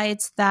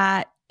decides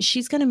that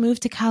she's going to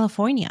move to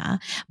California.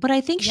 But I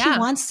think she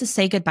wants to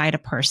say goodbye to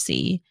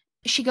Percy.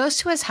 She goes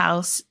to his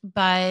house,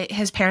 but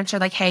his parents are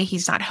like, hey,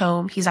 he's not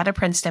home. He's at a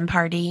Princeton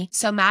party.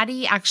 So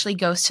Maddie actually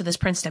goes to this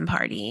Princeton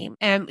party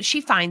and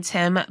she finds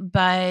him,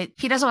 but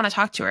he doesn't want to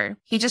talk to her.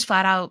 He just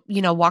flat out,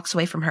 walks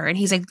away from her. And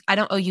he's like, I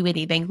don't owe you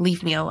anything.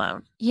 Leave me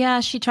alone.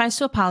 Yeah, she tries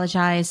to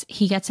apologize.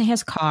 He gets in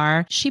his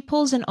car. She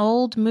pulls an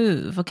old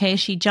move, okay?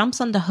 She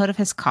jumps on the hood of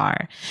his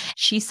car.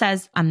 She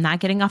says, I'm not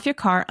getting off your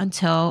car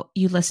until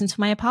you listen to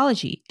my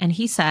apology. And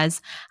he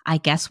says, I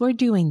guess we're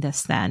doing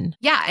this then.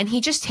 Yeah, and he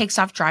just takes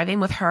off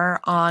driving with her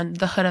on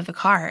the hood of the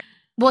car.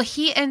 Well,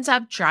 he ends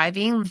up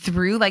driving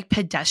through like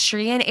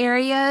pedestrian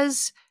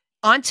areas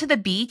onto the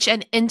beach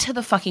and into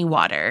the fucking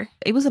water.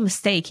 It was a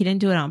mistake. He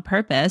didn't do it on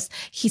purpose.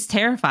 He's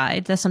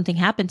terrified that something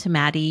happened to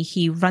Maddie.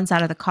 He runs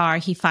out of the car.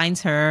 He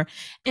finds her.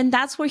 And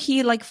that's where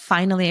he like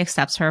finally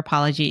accepts her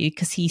apology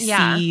because he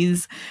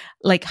sees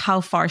like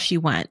how far she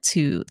went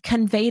to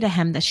convey to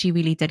him that she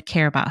really did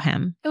care about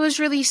him. It was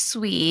really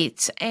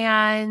sweet.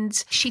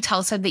 And she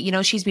tells him that, you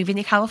know, she's moving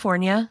to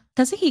California.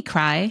 Doesn't he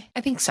cry?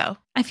 I think so.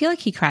 I feel like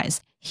he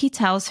cries. He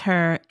tells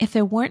her, if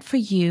it weren't for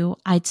you,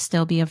 I'd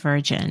still be a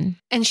virgin.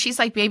 And she's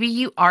like, baby,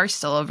 you are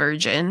still a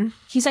virgin.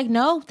 He's like,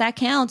 no, that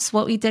counts.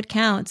 What we did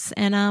counts.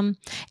 And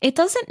it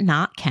doesn't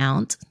not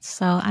count.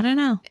 So I don't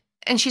know.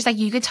 And she's like,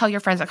 you could tell your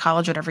friends at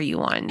college whatever you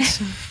want.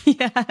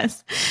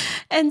 Yes.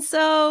 And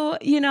so,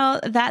 you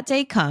know, that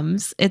day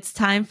comes. It's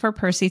time for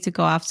Percy to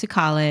go off to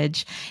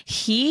college.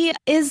 He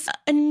is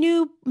a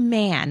new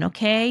man,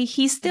 okay?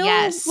 He's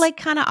still like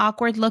kind of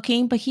awkward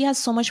looking, but he has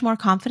so much more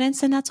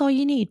confidence, and that's all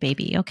you need,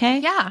 baby, okay?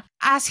 Yeah.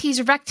 As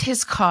he's wrecked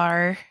his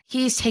car,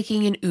 he's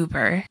taking an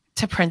Uber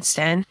to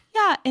Princeton.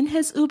 Yeah, and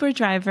his Uber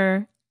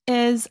driver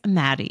is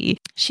Maddie.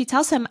 She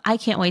tells him, I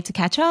can't wait to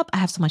catch up. I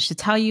have so much to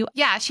tell you.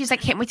 Yeah, she's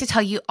like, can't wait to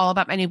tell you all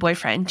about my new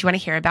boyfriend. Do you want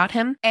to hear about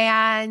him?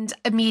 And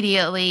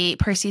immediately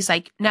Percy's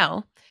like,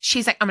 no.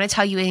 She's like, I'm going to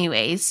tell you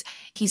anyways.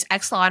 He's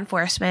ex-law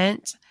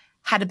enforcement,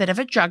 had a bit of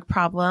a drug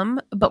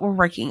problem, but we're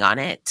working on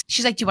it.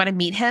 She's like, do you want to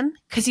meet him?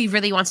 Because he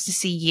really wants to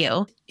see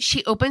you.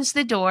 She opens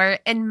the door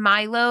and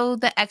Milo,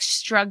 the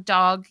ex-drug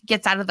dog,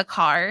 gets out of the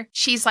car.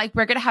 She's like,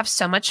 we're going to have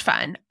so much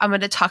fun. I'm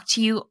going to talk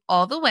to you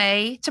all the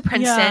way to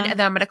Princeton, and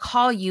then I'm going to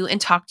call you and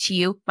talk to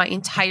you my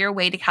entire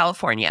way to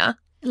California.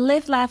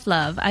 Live, laugh,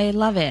 love. I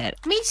love it.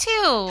 Me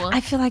too.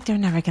 I feel like they're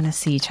never going to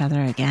see each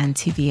other again,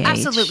 TBH.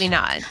 Absolutely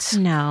not.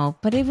 No,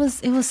 but it was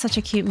such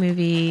a cute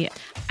movie.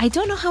 I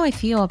don't know how I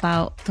feel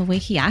about the way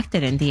he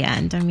acted in the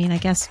end. I mean, I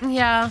guess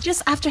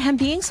just after him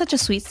being such a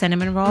sweet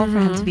cinnamon roll, for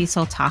him to be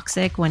so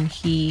toxic when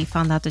he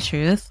found out the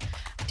truth.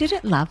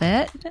 Didn't love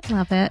it.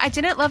 I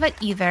didn't love it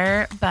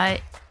either, but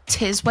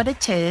 'tis what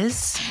it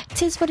is.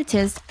 'Tis what it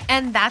is.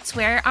 And that's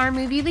where our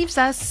movie leaves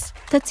us.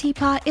 The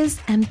teapot is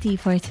empty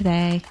for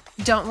today.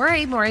 Don't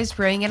worry, more is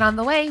brewing and on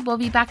the way. We'll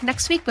be back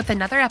next week with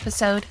another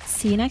episode.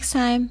 See you next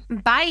time.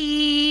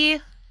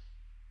 Bye.